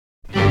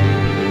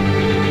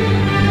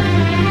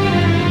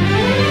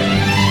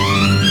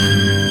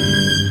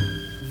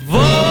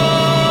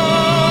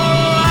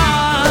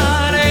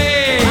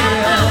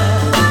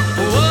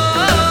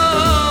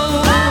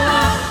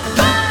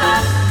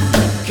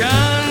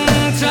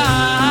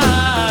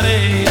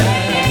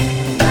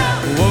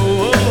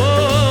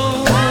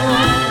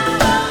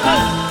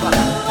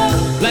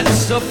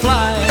 So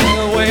fly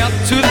way up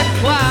to the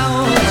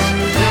clouds,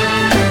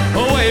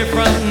 away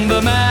from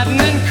the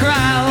maddening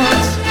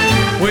crowds.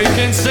 We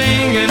can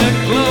sing in the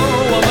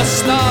glow of a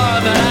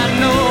star that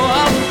I know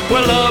of,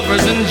 where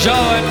lovers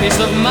enjoy peace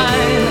of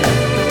mind.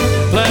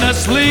 Let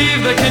us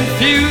leave the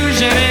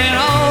confusion and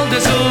all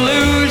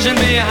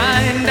disillusion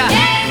behind.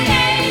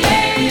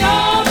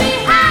 All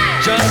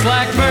behind. Just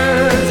like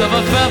birds of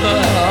a feather,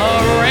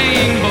 a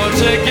rainbow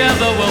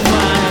together we'll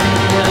find.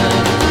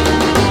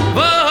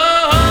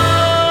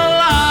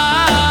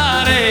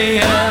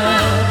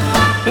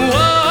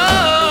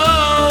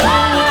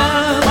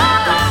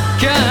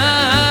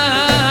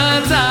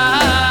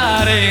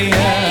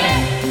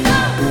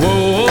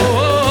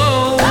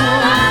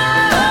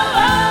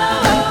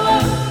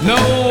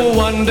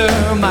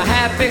 My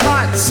happy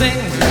heart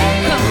sings.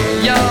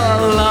 Your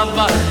love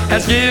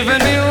has given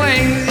me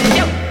wings.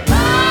 Yeah,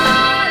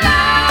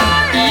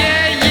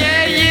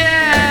 yeah,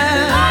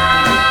 yeah.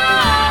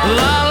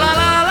 La la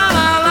la la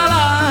la la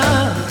la.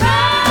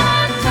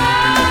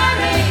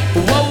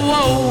 Whoa,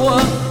 whoa,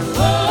 whoa,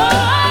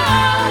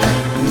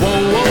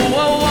 whoa,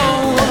 whoa,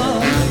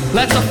 whoa.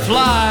 Let's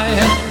fly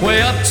way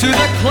up to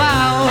the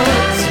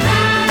clouds,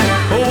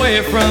 away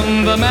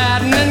from the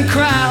maddening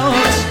crowds.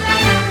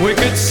 We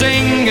could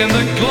sing in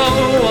the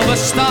glow of a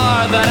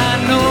star that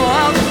I know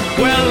of,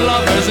 where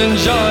lovers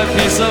enjoy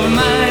peace of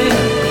mind.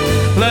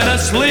 Let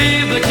us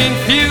leave the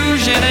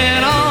confusion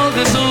and all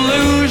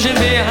disillusion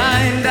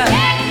behind.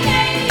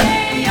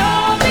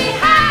 All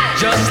behind.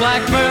 Just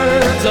like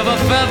birds of a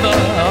feather,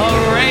 a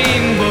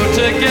rainbow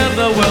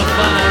together we'll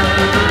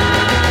find.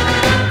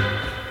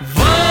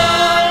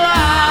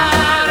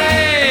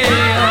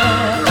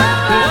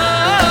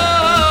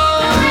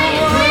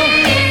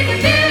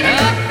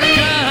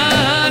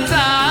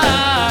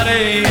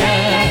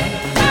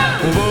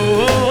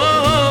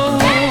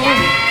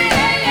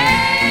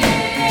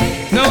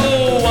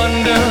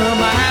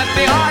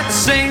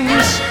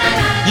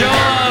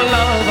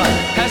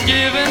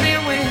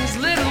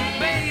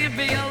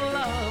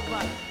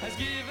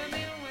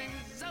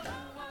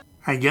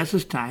 I guess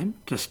it's time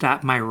to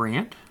stop my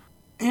rant,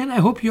 and I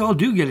hope you all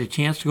do get a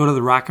chance to go to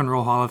the Rock and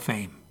Roll Hall of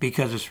Fame,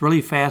 because it's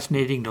really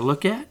fascinating to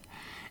look at,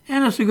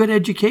 and it's a good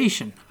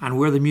education on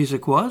where the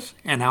music was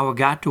and how it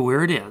got to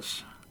where it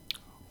is.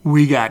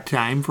 We got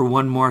time for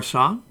one more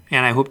song,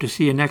 and I hope to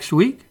see you next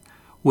week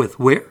with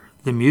Where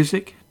the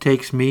Music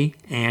Takes Me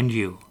and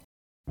You.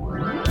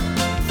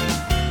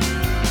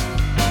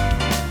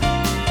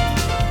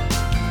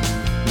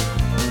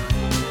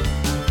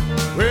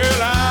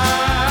 Well,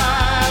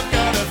 I've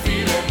got a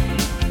feeling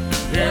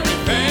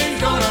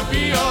everything's gonna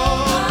be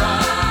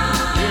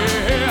alright.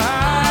 Yeah,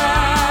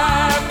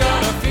 I've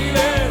got a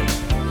feeling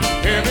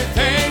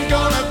everything's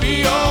gonna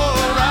be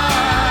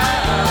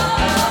alright.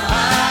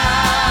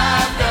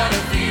 I've got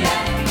a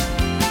feeling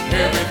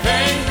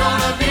everything's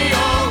gonna be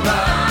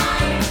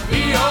alright.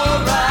 Be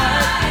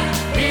alright,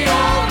 be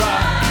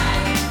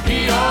alright,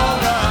 be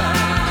alright.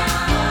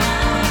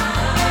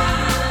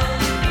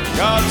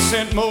 God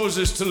sent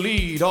Moses to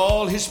lead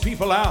all his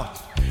people out,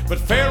 but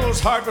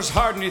Pharaoh's heart was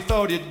hard and he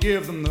thought he'd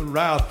give them the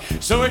route.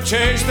 So he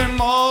chased them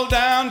all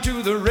down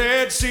to the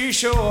Red Sea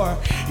shore.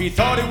 He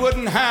thought he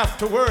wouldn't have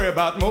to worry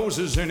about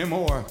Moses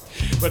anymore.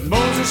 But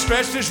Moses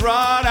stretched his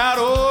rod out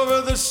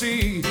over the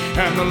sea,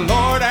 and the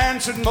Lord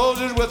answered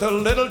Moses with a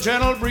little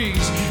gentle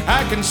breeze.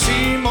 I can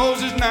see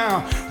Moses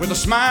now with a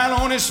smile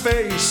on his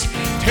face,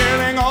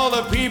 telling all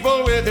the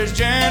people with his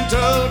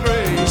gentle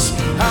grace,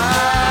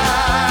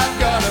 I've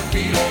got a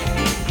feeling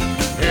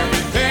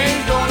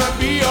everything's gonna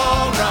be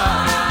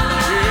alright.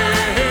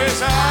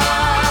 Yes,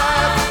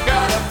 I've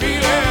got a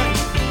feeling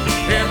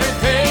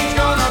everything's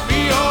gonna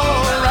be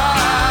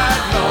alright.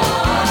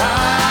 Lord,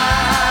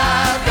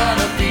 I've got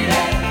a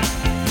feeling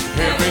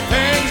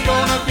everything's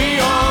gonna be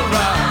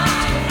alright.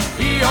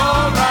 Be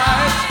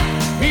alright,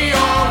 be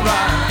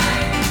alright,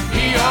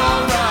 be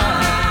alright.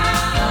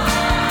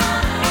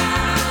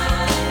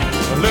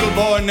 A little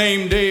boy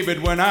named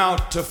David went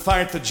out to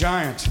fight the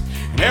giant,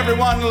 and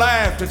everyone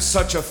laughed at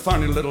such a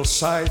funny little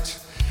sight.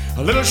 A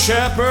A little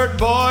shepherd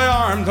boy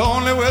armed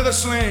only with a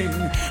sling,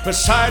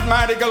 beside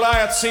mighty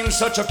Goliath seemed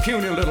such a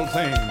puny little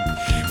thing.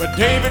 But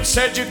David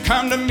said, you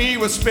come to me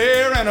with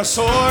spear and a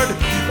sword,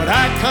 but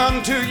I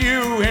come to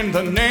you in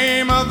the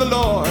name of the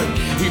Lord.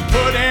 He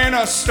put in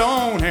a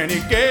stone and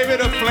he gave it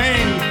a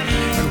fling,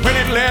 and when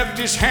it left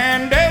his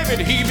hand,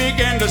 David, he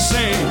began to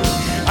sing.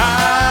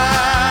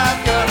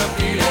 I've got a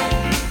feeling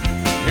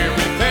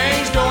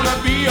everything's gonna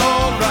be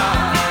all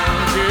right.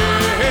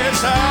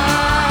 Yes,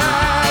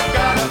 I've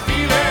got a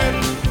feeling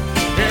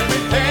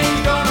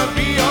everything's gonna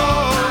be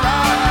all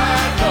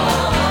right.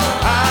 Oh,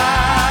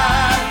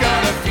 I've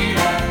got a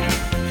feeling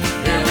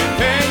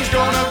everything's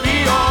gonna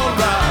be all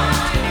right.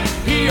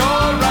 Be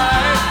all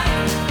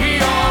right, be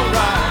all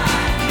right,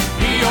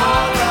 be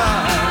all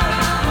right.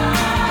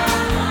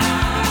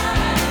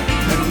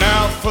 And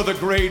now for the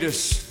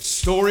greatest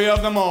story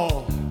of them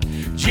all.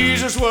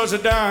 Jesus was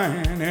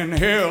a-dying and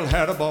hell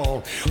had a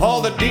ball. All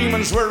the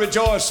demons were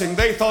rejoicing,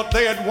 they thought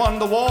they had won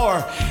the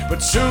war.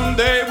 But soon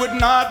they would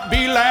not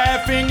be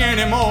laughing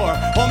anymore.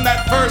 On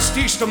that first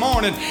Easter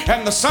morning,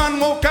 and the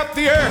sun woke up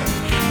the earth,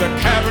 the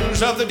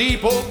caverns of the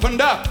deep opened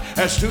up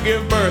as to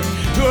give birth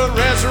to a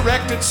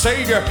resurrected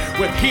Savior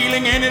with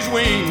healing in his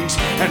wings.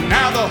 And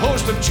now the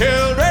host of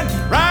children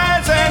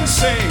rise and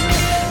sing.